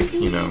Monster, like,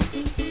 you know,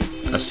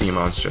 a sea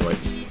monster, like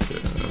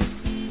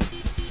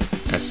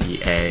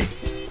SEA,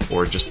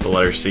 or just the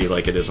letter C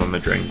like it is on the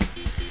drink,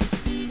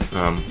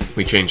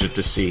 we changed it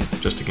to C,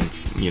 just to,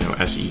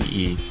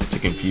 SEE, to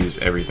confuse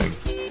everything.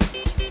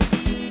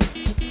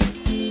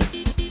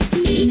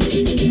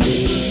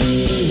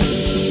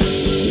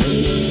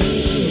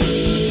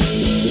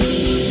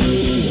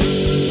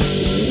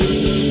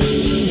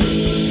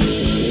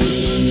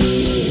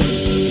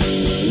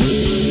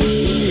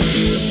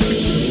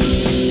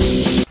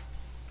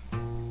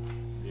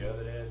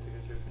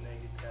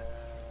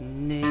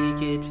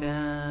 Naked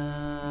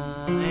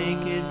Town,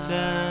 Naked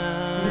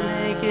Town,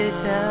 Naked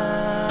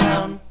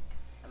Town.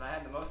 And I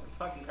had the most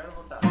fucking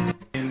incredible time.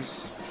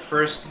 His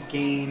first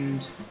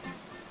gained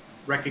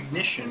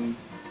recognition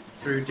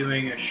through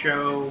doing a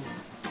show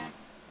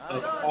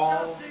of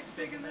all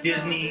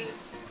Disney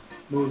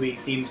movie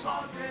theme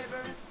songs.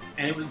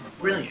 And it was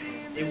brilliant.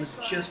 It was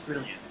just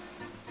brilliant.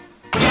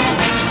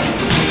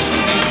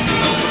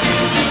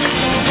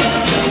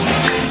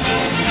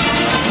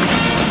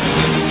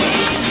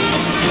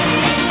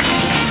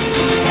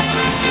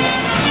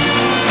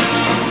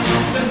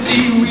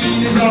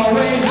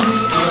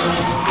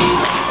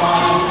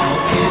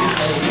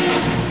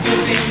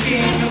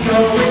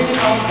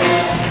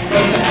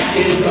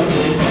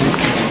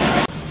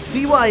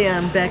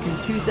 CYM back in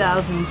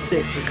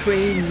 2006, the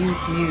Crane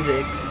Youth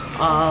Music,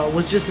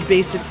 was just a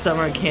basic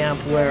summer camp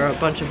where a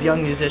bunch of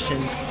young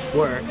musicians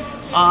were.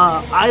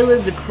 I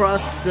lived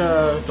across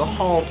the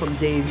hall from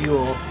Dave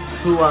Yule,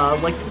 who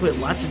liked to put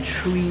lots of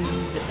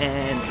trees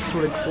and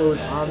sort of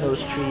clothes on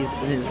those trees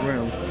in his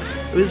room.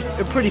 It was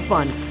pretty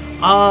fun.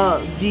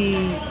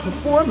 The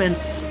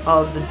performance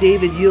of the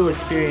David Yule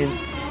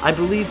Experience, I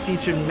believe,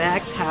 featured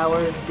Max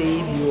Howard,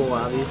 Dave Yule,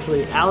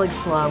 obviously, Alex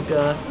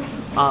Slomka,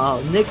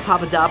 Nick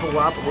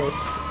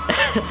Papadopoulos,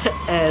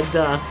 and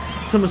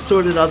some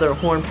assorted other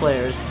horn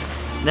players.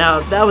 Now,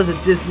 that was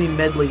a Disney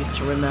medley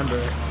to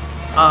remember.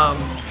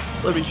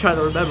 Let me try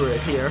to remember it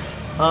here.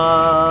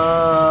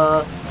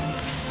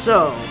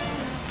 So,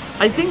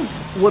 I think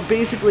what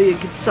basically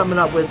it could sum it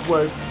up with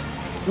was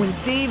when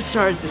Dave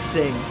started to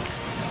sing,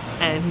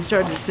 and he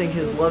started to sing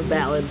his love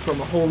ballad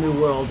From a Whole New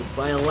World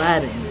by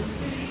Aladdin.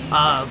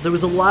 There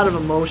was a lot of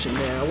emotion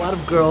there. A lot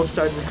of girls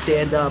started to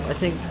stand up. I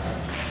think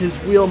his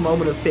real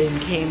moment of fame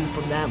came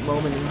from that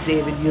moment in the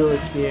David Yule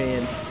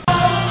Experience.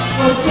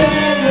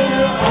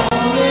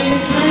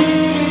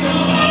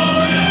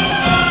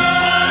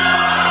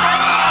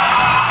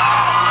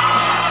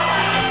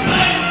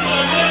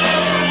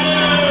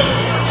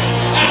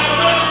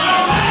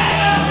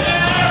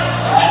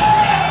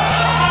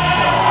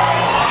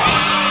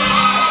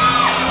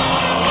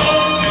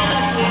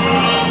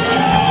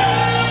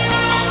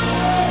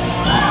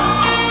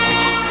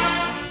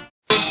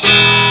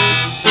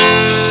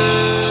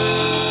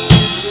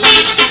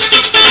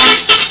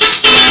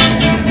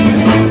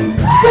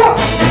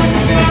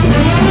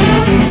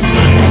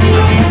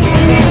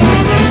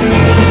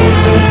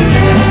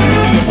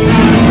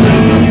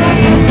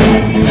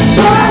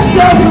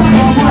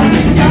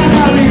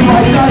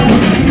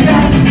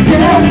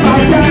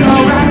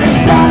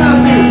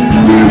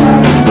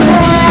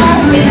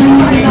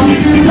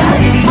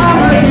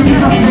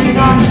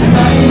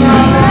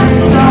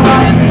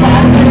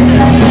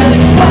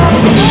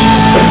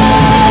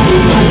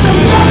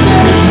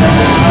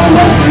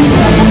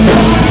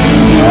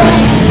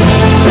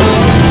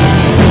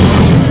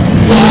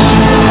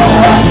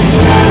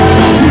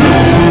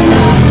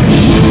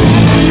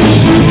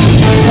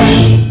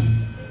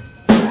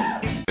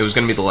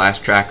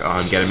 last track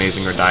on Get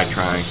Amazing or Die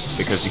Trying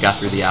because you got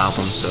through the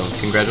album, so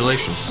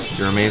congratulations,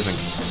 you're amazing.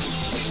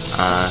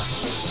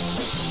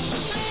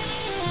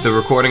 The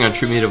recording on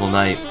True Medieval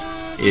Night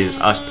is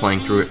us playing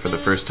through it for the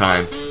first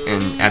time,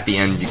 and at the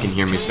end you can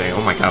hear me say,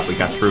 oh my god, we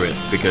got through it,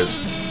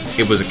 because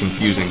it was a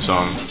confusing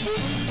song.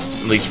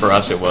 At least for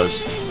us it was.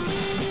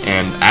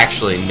 And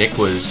actually Nick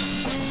was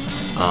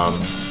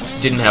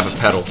didn't have a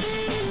pedal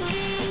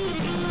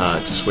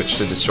to switch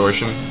to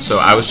distortion, so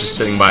I was just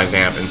sitting by his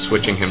amp and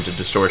switching him to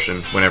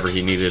distortion whenever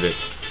he needed it.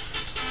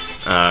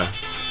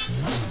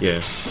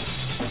 Yeah.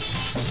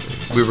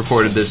 We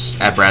recorded this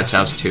at Brad's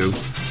house too.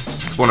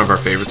 It's one of our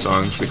favorite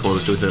songs. We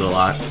closed with it a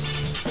lot.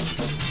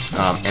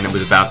 And it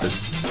was about this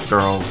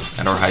girl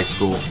at our high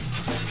school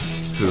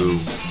who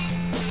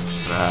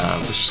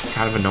was just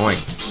kind of annoying,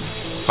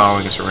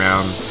 following us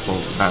around. Well,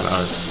 not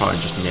us, probably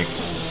just Nick,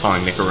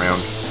 following Nick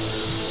around.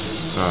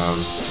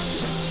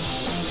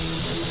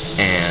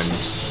 And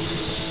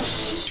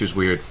she was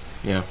weird,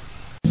 yeah.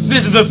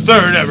 This is the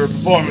third ever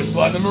performance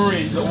by the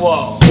Marines That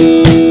Wall.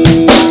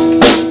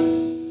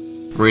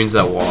 Marines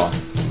That Wall.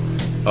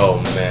 Oh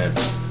man.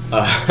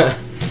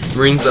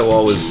 Marines That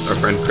Wall was our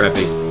friend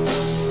Creppy.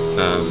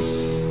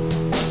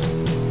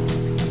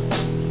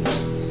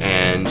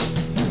 And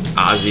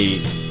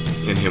Ozzy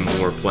and him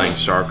were playing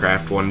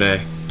StarCraft one day.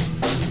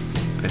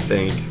 I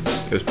think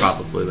it was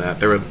probably that.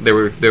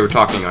 They were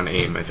talking on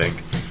AIM, I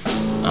think.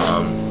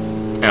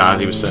 And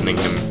Ozzy was sending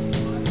him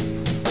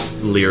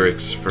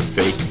lyrics for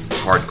fake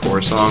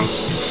hardcore songs.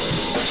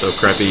 So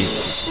Creppy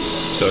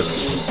took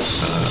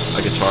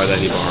a guitar that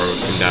he borrowed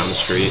from down the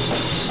street.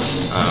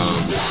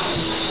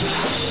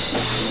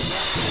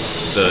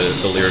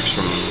 The lyrics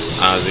from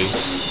Ozzy,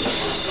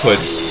 put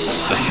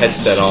a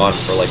headset on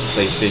for like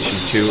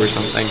PlayStation 2 or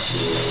something,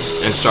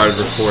 and started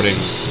recording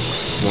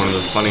one of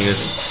the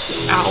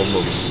funniest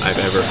albums I've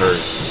ever heard.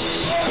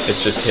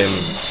 It's just him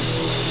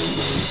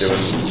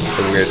doing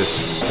the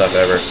weirdest stuff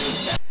ever.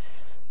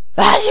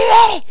 Are you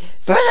ready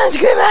for them to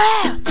come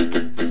out?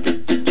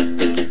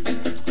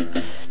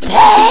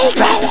 Take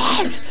my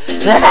legs,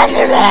 them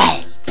under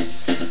me.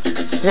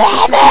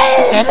 Let me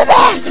in the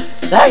back,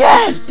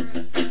 again.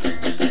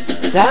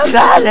 Don't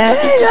call me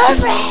your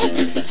friend.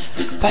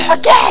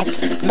 Forget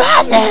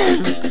my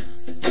name.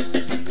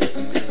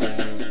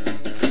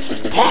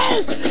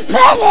 Take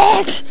my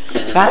legs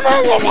from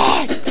under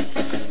me.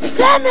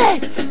 Let me in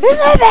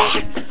the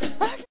back.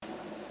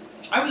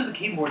 I was the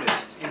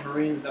keyboardist in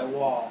Marines That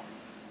Wall,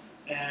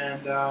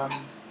 and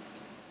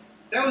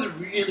that was a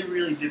really,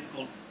 really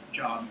difficult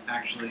job,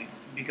 actually,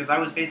 because I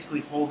was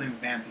basically holding the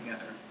band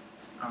together.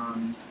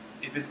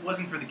 If it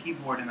wasn't for the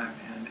keyboard in that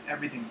band,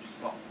 everything would just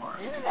fall apart.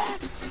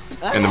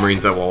 And the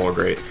Marines That Wall were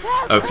great.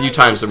 A few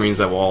times the Marines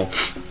That Wall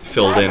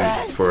filled in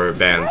for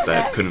bands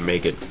that couldn't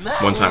make it.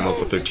 One time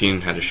Local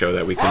 13 had a show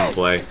that we couldn't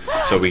play,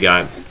 so we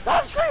got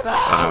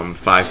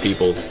 5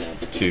 people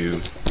to,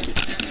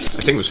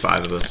 I think it was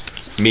 5 of us.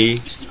 Me,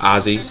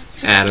 Ozzy,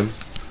 Adam,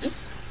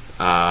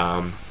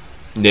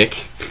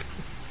 Nick.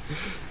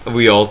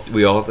 We all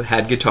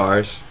had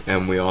guitars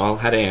and we all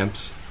had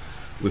amps.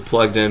 We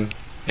plugged in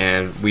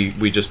and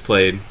we just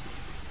played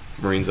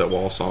Marines That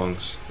Wall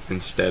songs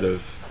instead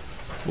of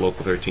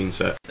Local 13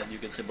 set.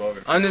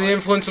 Under the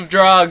influence of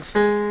drugs. The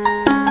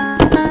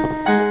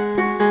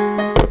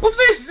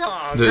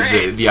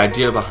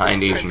idea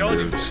behind Asian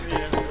Grooves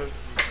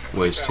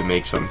was to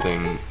make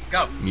something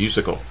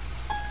musical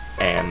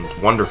and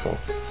wonderful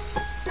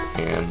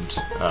and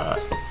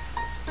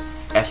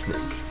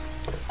ethnic.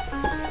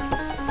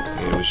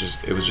 And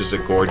it was just a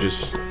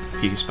gorgeous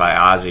piece by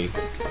Ozzy,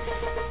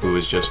 who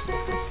was just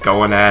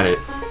going at it,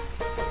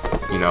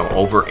 you know,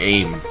 over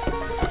AIM.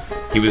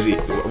 We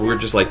were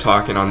just like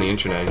talking on the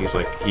internet. He's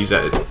like, he's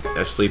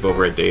asleep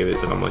over at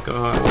David's, and I'm like,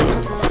 oh,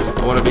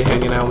 I want to be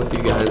hanging out with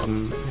you guys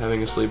and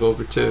having a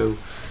sleepover too.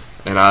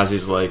 And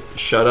Ozzy's like,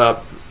 shut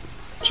up,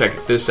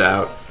 check this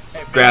out.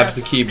 Grabs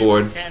the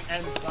keyboard,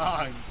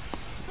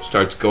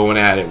 starts going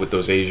at it with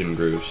those Asian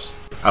grooves.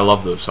 I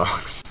love those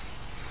songs.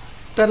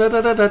 Da da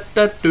da da da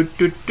da do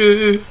do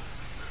do.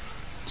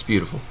 It's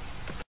beautiful.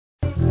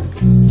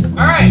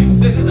 Alright,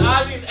 this is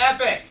Ozzy's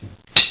Epic.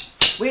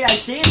 Wait, I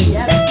see it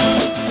yet.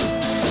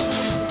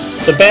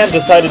 The band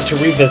decided to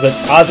revisit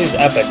Ozzy's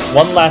Epic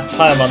one last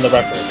time on the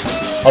record,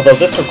 although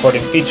this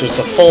recording features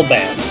the full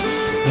band.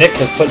 Nick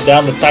has put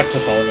down the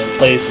saxophone and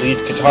plays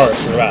lead guitar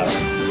throughout.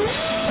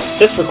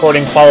 This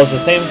recording follows the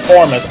same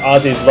form as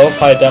Ozzy's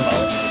lo-fi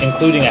demo,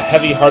 including a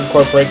heavy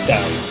hardcore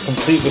breakdown,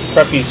 complete with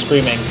Creppy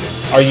screaming,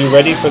 "Are you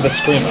ready for the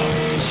Screamo?"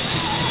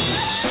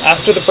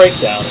 After the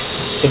breakdown,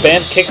 the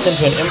band kicks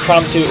into an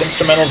impromptu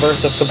instrumental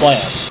verse of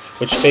Kablam,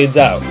 which fades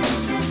out,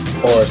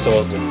 or so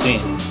it would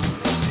seem.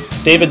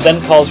 David then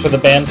calls for the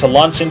band to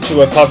launch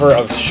into a cover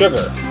of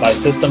Sugar by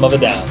System of a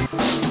Down.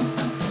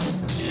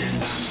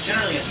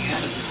 Generally, at the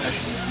end of the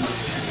session,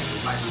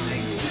 by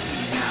playing System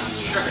of a Down,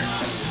 Sugar.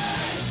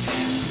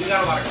 And we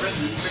got a lot of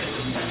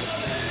criticism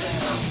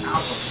on the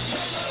album,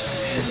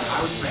 and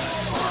I was playing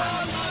guitar.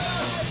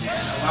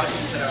 And a lot of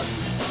people said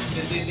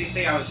they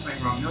say I was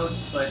playing wrong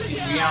notes, but in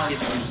reality,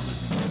 they were just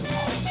listening to the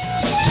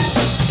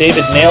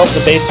David nails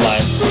the bass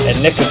line, and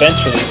Nick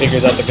eventually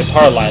figures out the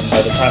guitar line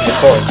by the time the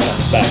chorus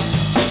comes back.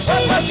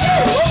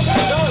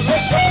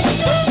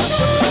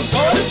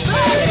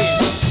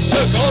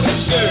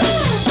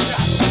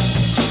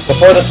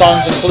 Before the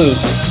song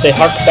concludes, they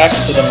hark back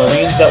to the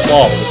Marines That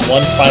Wall with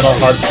one final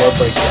hardcore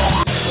breakdown.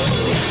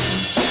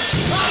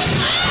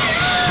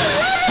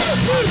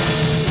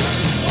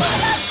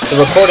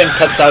 The recording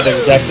cuts out at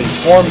exactly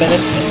 4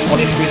 minutes and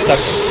 23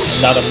 seconds,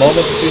 and not a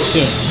moment too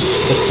soon,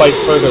 despite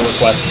further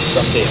requests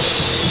from David.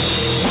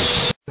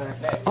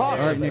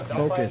 Alright, Nick,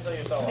 focus.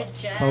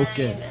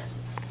 Focus.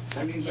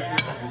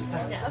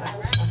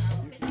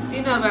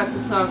 You know about the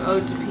song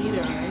Ode to Peter,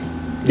 right?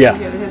 Yeah. You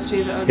hear the history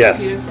of the Ode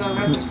Yes. to Peter song?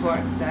 That's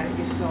important that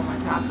you stole my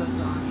taco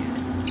song,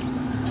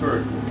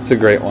 yeah. It's a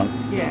great one.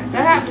 Yeah,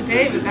 that happened to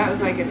David. That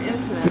was like an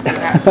incident that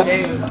happened to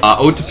David.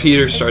 Ode to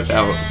Peter starts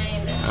out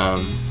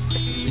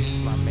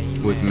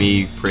with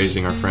me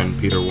praising our friend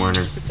Peter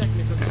Warner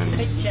and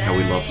how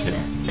we love him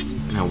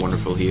and how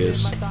wonderful he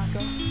is.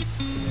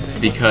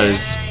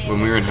 Because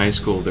when we were in high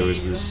school, there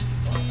was this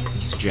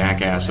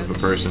jackass of a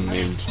person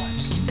named,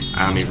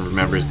 I don't even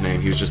remember his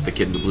name, he was just the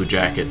kid in the blue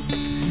jacket.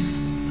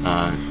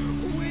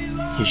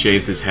 He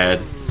shaved his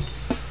head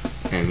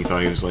and he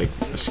thought he was like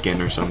a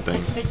skin or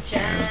something,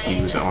 and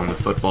he was on the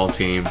football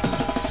team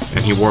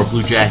and he wore a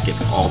blue jacket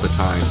all the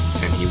time,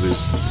 and he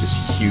was this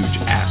huge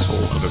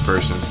asshole of a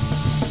person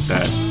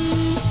that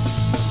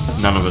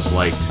none of us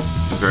liked,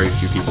 and very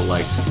few people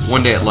liked.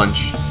 One day at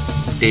lunch,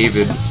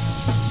 David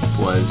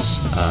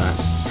was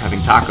having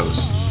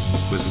tacos.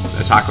 It was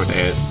a taco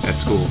day at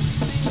school,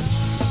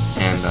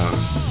 and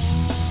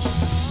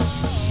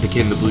the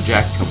kid in the blue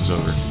jacket comes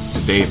over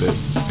to David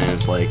and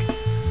is like,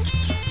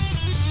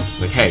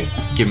 hey,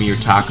 give me your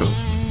taco.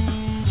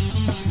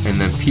 And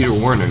then Peter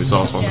Warner, who's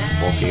also on the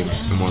football team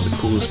and one of the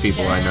coolest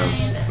people I know,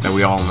 that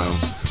we all know,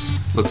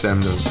 looks at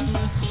him and goes,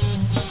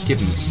 give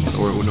him,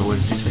 or no, what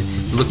does he say?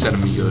 He looks at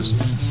him and he goes,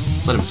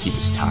 let him keep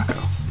his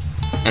taco.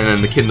 And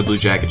then the kid in the blue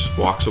jacket just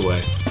walks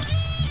away.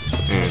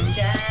 And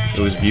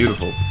it was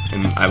beautiful.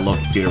 And I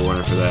loved Peter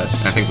Warner for that.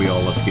 I think we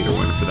all loved Peter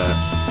Warner for that.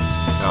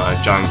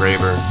 John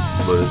Graver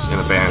was in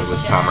a band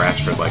with Tom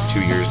Ratchford like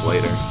 2 years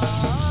later.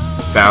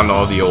 Found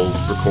all the old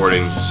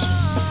recordings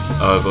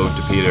of Ode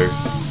to Peter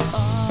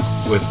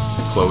with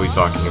Chloe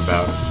talking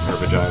about her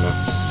vagina.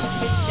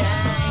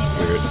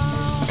 Weird.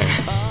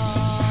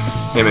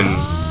 Him and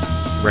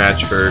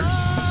Ratchford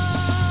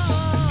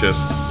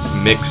just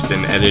mixed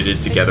and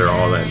edited together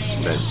all that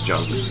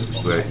junk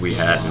that we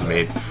had and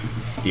made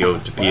the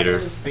Ode to Peter.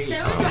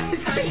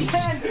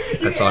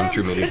 That's on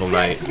True Medieval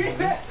Night.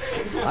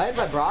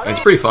 And it's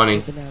pretty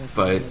funny,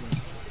 but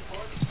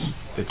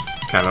it's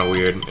kind of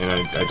weird, and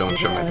I don't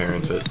show my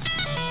parents it.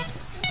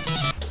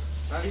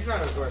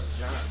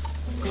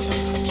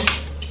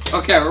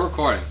 Okay, we're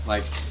recording.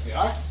 Like, we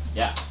are?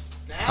 Yeah.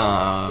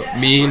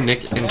 Me,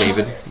 Nick, and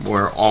David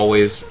were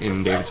always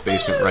in David's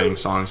basement writing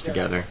songs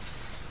together.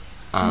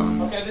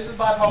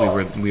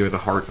 We were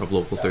the heart of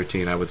Local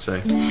 13, I would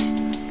say.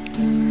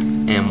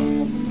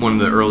 And one of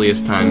the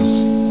earliest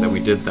times that we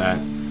did that,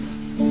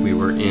 we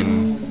were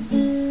in,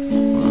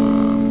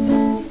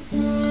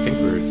 I think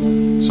we were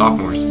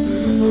sophomores,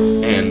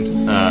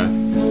 and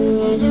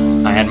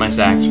I had my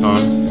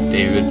saxophone,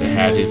 David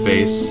had his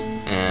bass,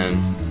 and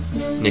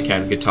Nick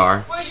had a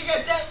guitar. Where'd you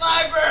get that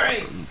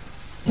library?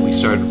 We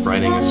started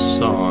writing a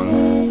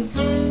song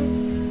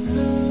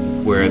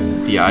where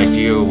the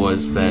idea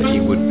was that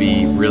it would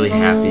be really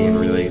happy and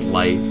really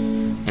light,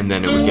 and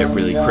then it would get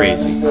really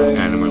crazy.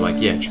 And we're like,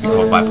 yeah, it should be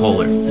called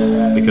Bipolar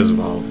because of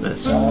all of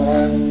this.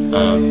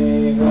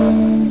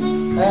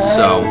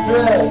 So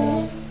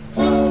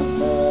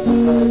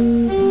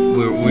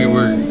we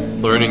were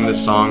learning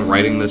this song,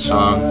 writing this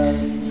song,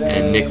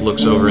 and Nick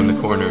looks over in the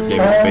corner of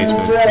David's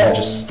basement and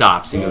just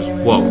stops. He goes,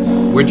 whoa,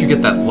 where'd you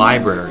get that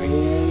library?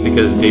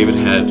 Because David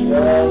had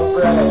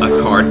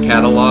a card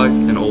catalog,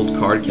 an old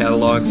card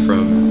catalog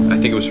from, I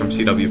think it was from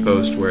CW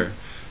Post, where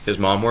his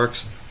mom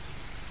works.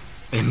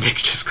 And Nick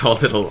just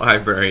called it a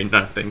library,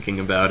 not thinking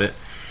about it.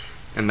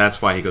 And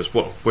that's why he goes,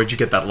 whoa, where'd you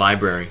get that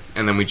library?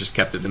 And then we just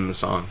kept it in the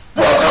song.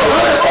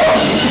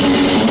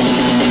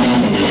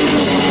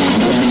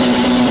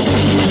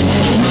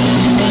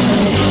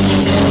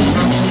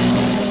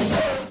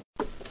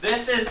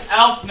 This is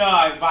Elf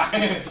Night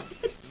by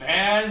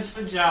Man's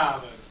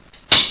Pajamas.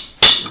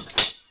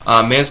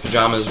 Man's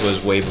Pajamas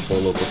was way before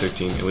Local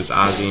 13. It was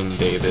Ozzy and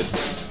David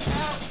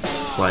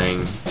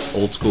playing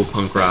old school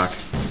punk rock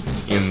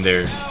in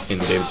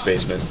David's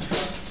basement.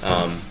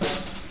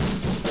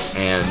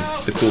 And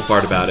the cool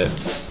part about it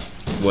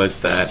was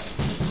that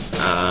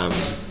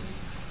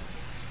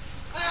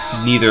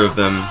neither of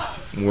them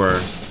were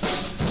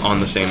on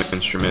the same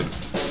instrument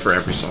for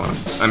every song.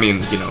 I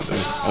mean, you know,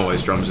 there's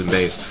always drums and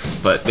bass,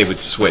 but they would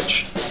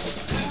switch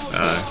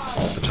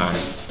all the time.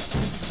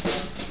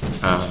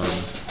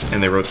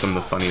 And they wrote some of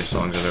the funniest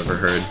songs I've ever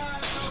heard.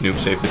 Snoop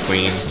Saved the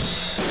Queen,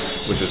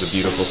 which was a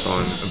beautiful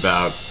song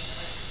about...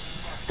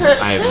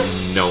 I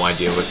have no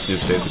idea what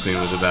Snoop Saved the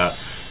Queen was about.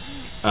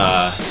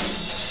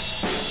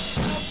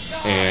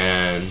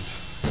 And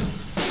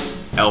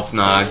Elf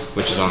Nog,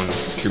 which is on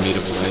True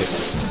Medieval Night.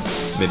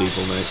 What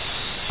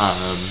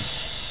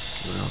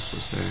else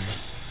was there?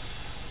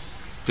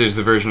 There's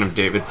the version of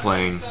David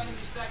playing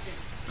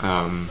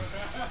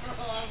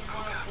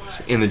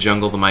In the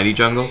Jungle, the Mighty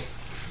Jungle,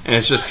 and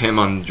it's just him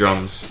on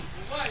drums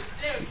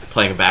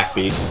playing a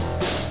backbeat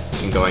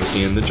and going,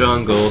 in the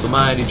jungle, the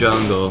mighty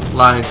jungle,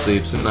 lion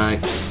sleeps at night.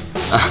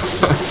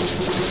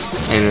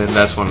 And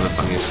that's one of the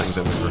funniest things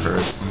I've ever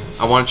heard.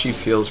 I Want a Cheap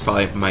Feel is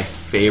probably my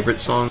favorite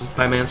song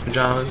by Man's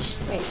Pajamas.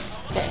 Wait,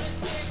 okay.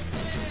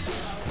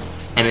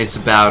 And it's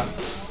about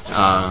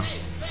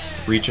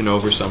reaching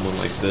over someone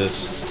like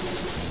this,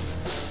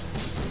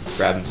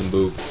 grabbing some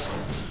boob.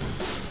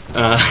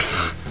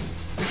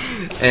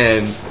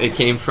 And it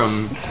came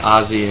from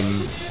Ozzy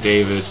and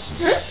David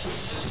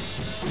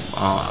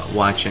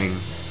watching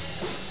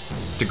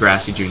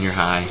Degrassi Junior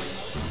High,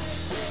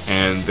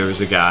 and there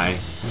was a guy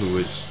who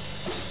was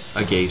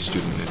a gay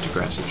student at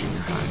Degrassi Junior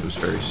High who was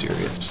very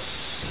serious,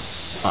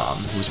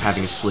 who was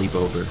having a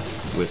sleepover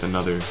with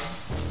another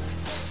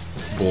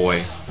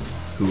boy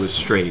who was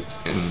straight,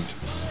 and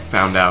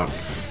found out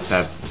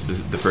that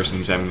the person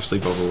he's having a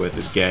sleepover with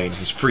is gay, and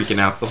he's freaking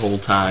out the whole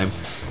time.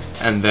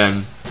 And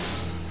then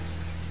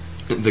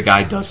the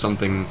guy does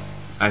something,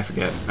 I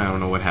forget, I don't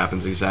know what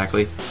happens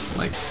exactly.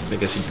 Like, I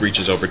guess he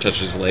reaches over,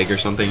 touches his leg or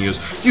something, he goes,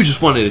 "You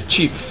just wanted a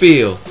cheap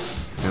feel."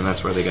 And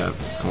that's where they got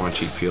I Want a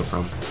Cheap Feel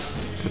from.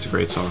 It's a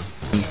great song.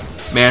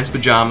 Man's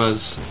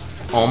Pajamas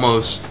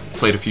almost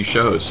played a few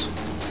shows.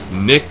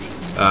 Nick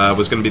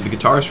was going to be the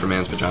guitarist for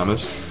Man's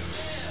Pajamas,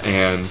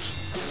 and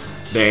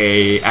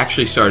they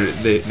actually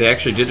they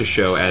actually did a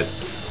show at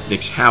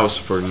Nick's house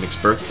for Nick's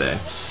birthday.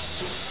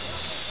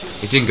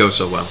 It didn't go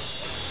so well,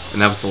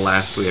 and that was the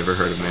last we ever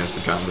heard of Man's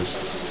Pajamas,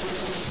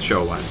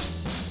 show-wise.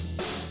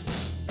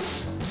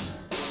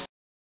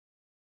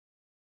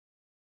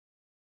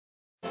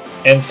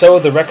 And so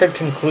the record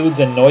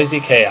concludes in noisy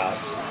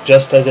chaos,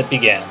 just as it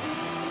began.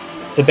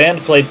 The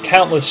band played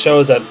countless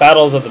shows at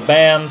battles of the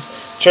bands,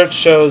 church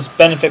shows,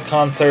 benefit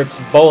concerts,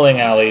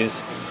 bowling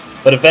alleys,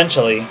 but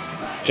eventually,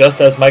 just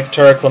as Mike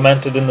Turek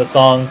lamented in the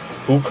song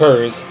Who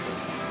Curs,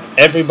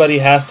 everybody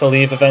has to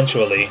leave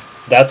eventually,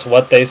 that's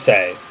what they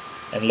say.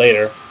 And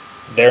later,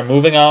 they're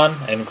moving on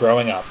and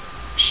growing up.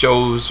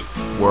 Shows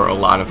were a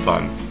lot of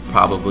fun.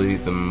 Probably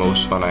the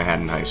most fun I had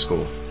in high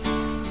school.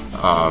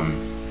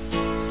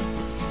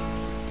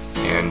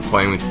 And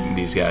playing with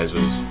these guys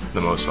was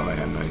the most fun I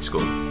had in high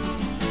school.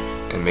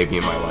 And maybe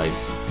in my life.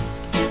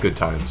 Good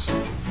times.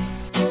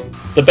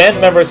 The band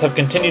members have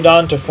continued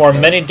on to form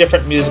many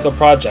different musical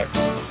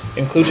projects,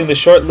 including the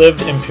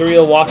short-lived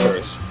Imperial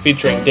Walkers,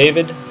 featuring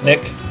David,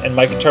 Nick, and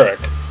Mike Turek,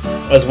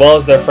 as well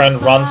as their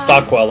friend Ron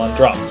Stockwell on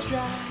drums.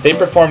 They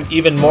performed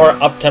even more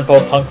up-tempo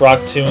punk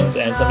rock tunes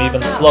and some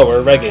even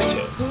slower reggae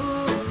tunes.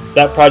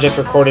 That project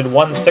recorded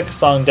one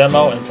 6-song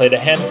demo and played a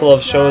handful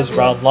of shows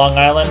around Long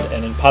Island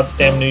and in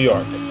Potsdam, New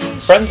York.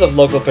 Friends of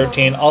Local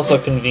 13 also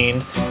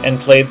convened and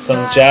played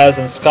some jazz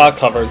and ska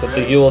covers at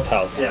the Yule's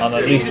house on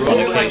at least one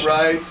occasion.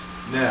 Right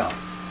now.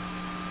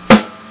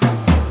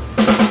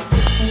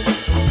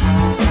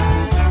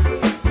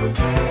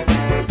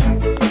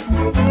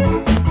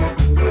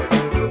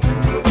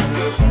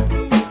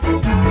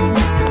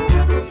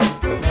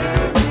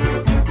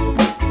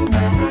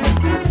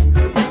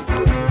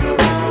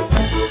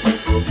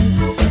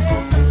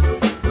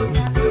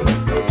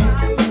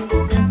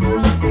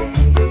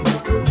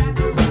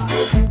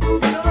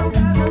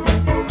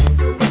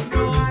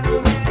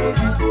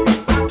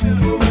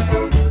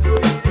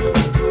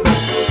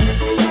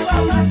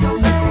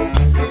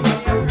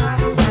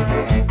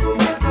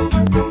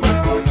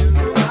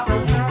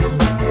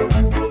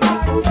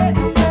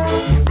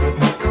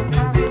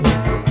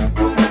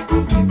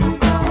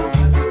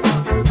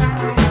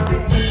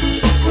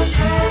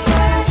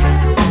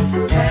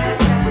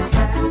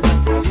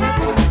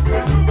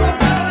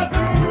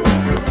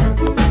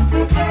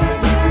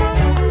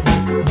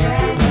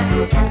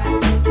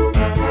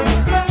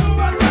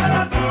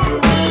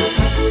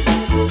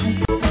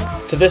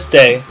 To this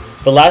day,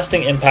 the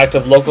lasting impact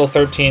of Local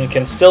 13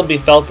 can still be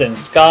felt in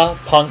ska,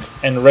 punk,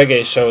 and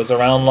reggae shows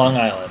around Long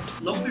Island.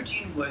 Local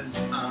 13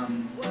 was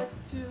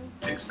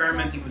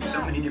experimenting with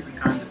so many different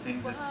kinds of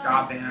things that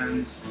ska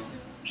bands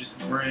just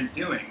weren't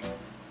doing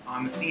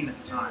on the scene at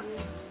the time.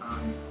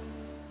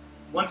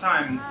 One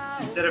time,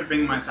 instead of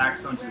bringing my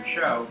saxophone to a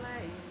show,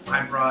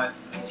 I brought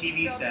a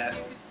TV set, a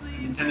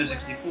Nintendo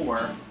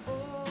 64,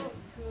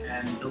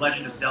 and The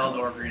Legend of Zelda: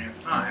 Ocarina of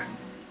Time.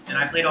 And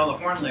I played all the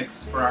horn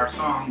licks for our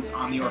songs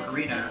on the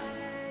Ocarina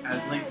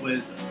as Link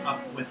was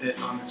up with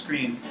it on the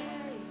screen.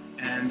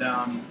 And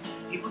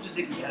people just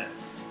didn't get it.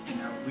 You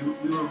know,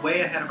 we were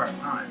way ahead of our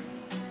time.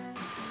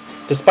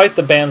 Despite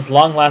the band's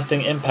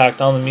long-lasting impact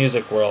on the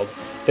music world,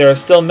 there are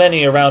still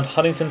many around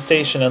Huntington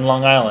Station and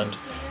Long Island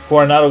who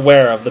are not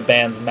aware of the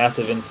band's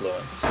massive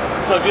influence.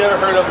 So have you ever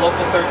heard of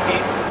Local 13?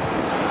 No,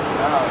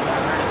 I've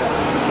never heard of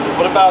that.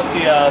 What about the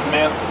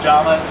Man's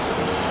Pajamas?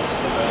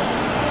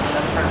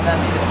 Never heard of them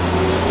either.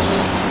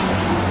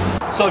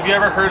 So have you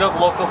ever heard of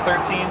Local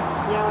 13? No,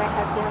 I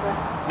have never.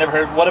 Never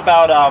heard. What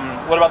about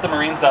the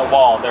Marines That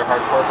Wall? Their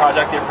hardcore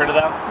project. You ever heard of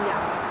them?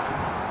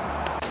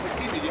 Yeah.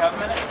 Excuse me. Do you have a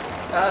minute?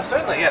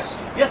 Certainly, yes.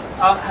 Yes.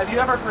 Have you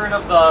ever heard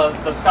of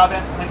the ska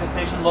band from Lincoln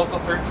Station, Local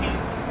 13?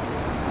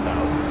 No.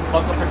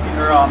 Local 13,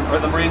 or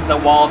the Marines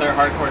That Wall, their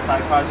hardcore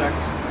side project?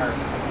 Or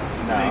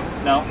No.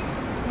 No.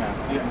 No.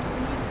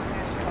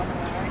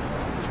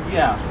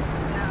 Yeah.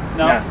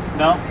 No.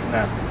 No.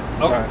 No.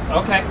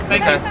 Oh, okay.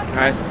 Thank you. All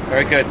right.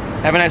 Very good.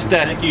 Have a nice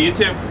day. Thank you. You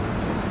too.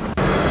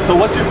 So,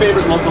 what's your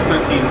favorite Local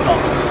 13 song?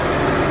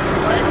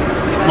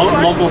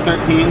 Local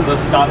 13, the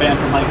ska band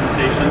from Lincoln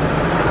Station.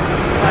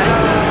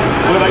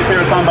 What about your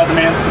favorite song by the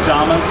Man's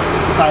Pajamas,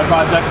 side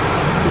projects?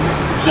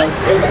 No,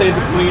 Save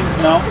the Queen?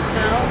 No?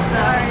 No,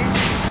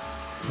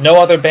 sorry.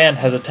 No other band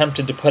has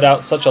attempted to put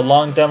out such a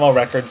long demo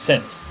record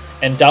since,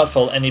 and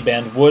doubtful any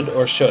band would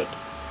or should.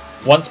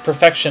 Once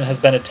perfection has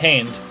been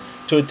attained,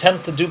 to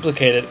attempt to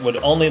duplicate it would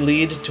only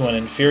lead to an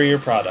inferior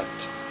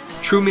product.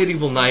 True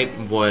Medieval Night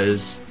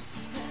was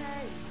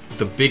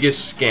the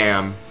biggest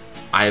scam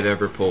I've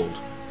ever pulled.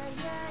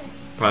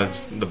 Probably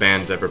the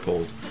band's ever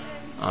pulled.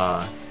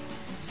 I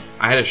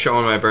had a show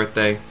on my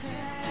birthday.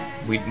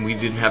 We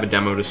didn't have a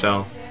demo to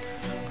sell.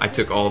 I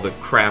took all the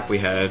crap we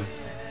had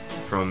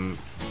from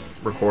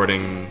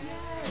recording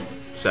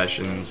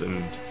sessions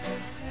and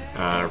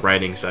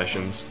writing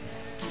sessions,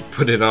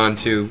 put it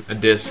onto a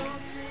disc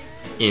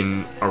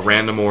in a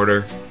random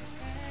order,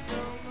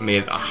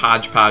 made a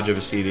hodgepodge of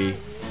a CD,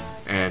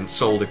 and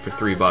sold it for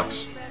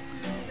 $3.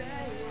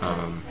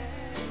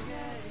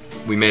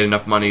 We made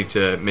enough money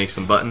to make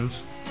some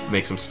buttons,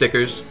 make some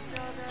stickers,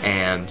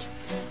 and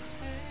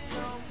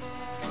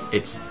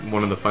it's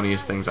one of the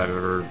funniest things I've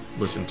ever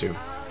listened to,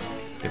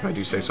 if I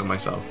do say so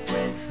myself.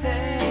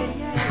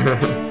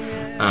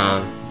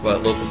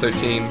 But Local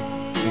 13,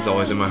 it's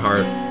always in my heart,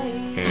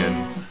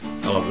 and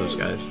I love those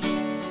guys.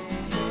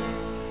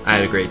 I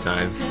had a great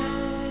time,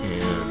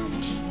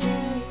 and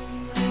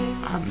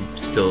I'm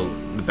still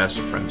the best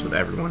of friends with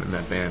everyone in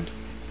that band,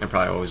 and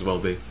probably always will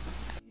be.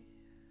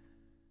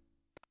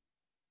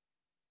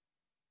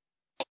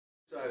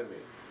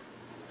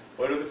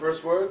 What are the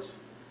first words?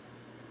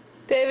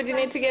 David, you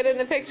need to get in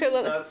the picture a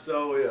little. Not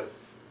so if.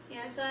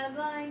 Yes, I'd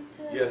like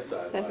to. Yes,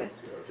 I'd like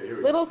to. Okay, here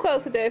we go. Little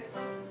closer, Dave.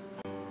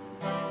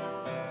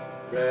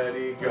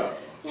 Ready, go.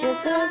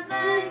 Yes, I'd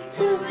like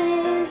to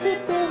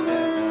visit the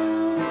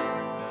moon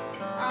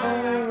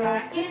on a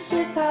rocket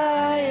ship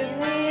high in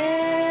the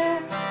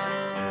air.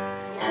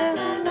 Yes,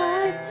 I'd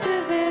like to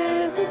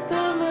visit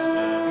the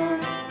moon,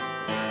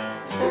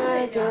 but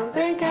I don't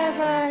think I'd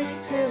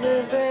like to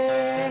live there.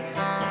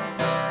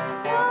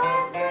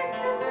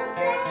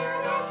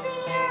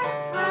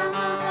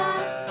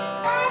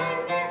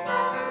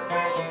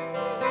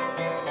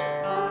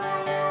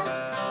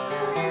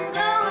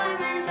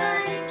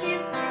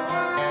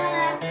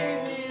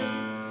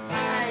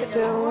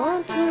 Don't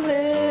want to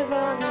live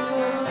on the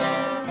moon.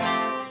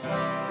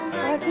 I'd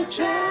like to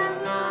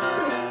travel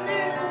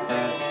under the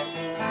sea,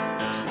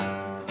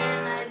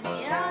 and I'd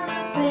meet all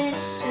the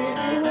fish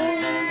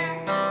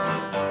everywhere.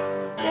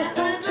 Yes,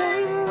 I'd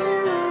travel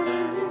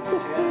under the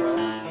sea,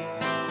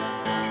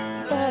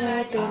 but I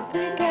don't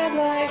think I'd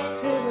like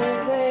to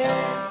live there.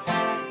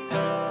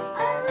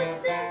 I was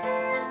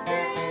different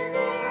than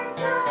their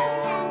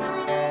flying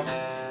eyes,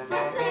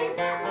 but they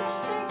never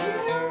said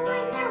you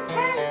and your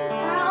friends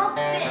were all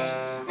fish.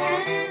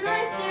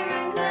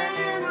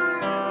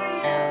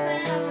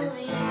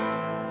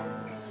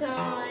 So I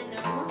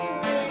know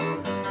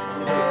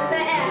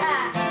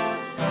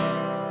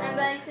I'd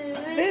like to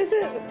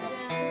visit.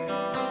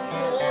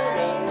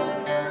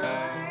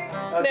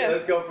 Okay,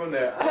 let's go from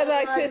there. I'd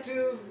like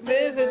to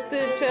visit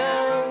the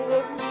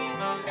jungle.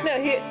 No,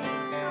 here.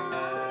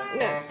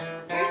 No.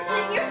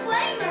 You're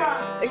playing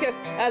wrong. It goes,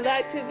 I'd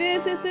like to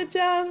visit the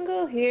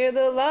jungle, hear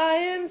the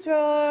lions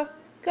roar,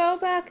 go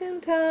back in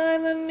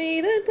time and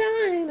meet a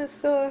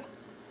dinosaur.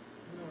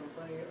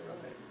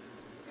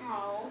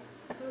 No.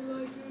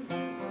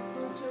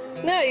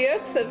 No, you're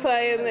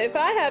playing If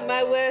I Had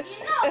My Wish.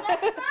 No,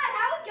 that's not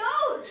how it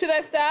goes. Should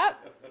I stop?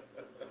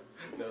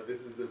 No,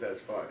 this is the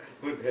best part.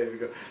 When David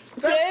goes,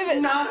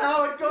 David, not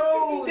how it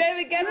goes.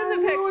 David, get in the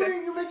picture.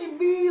 You're making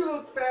me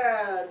look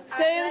bad.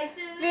 Stay, I'd like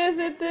to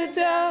visit the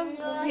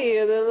jungle,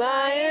 hear the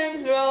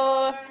lions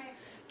roar,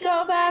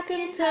 go back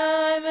in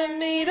time and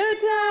meet a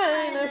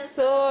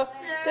dinosaur.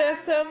 There's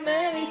so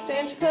many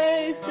strange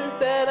places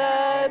that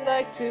I'd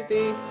like to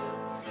be,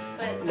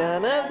 but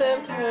none of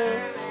them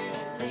hurt.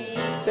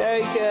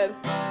 Very good.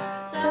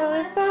 So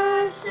if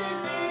I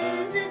should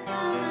visit the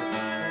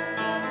moon,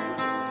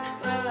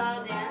 well,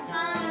 I'll dance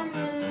on the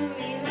moon,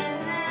 me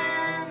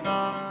man.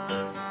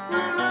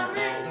 Well, I'll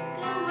make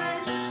a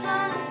wish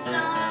on a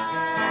star,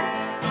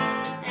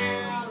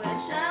 and I'll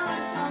wish I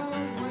was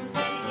home once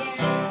again.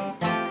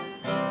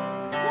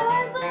 So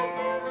I'd like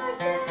to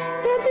look at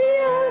the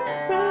earth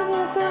from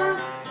above,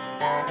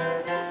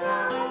 and the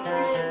small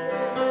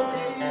places of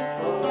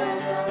people I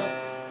love.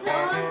 So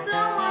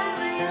though I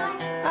may not,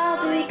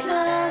 I'll be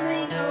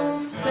coming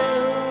home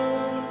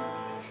soon.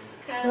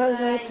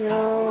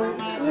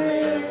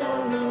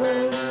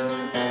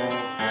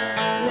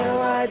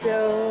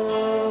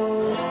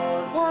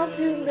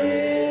 want to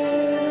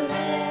live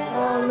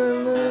on the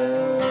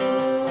moon.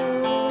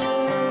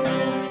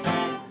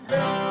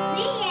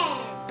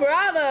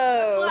 Bravo!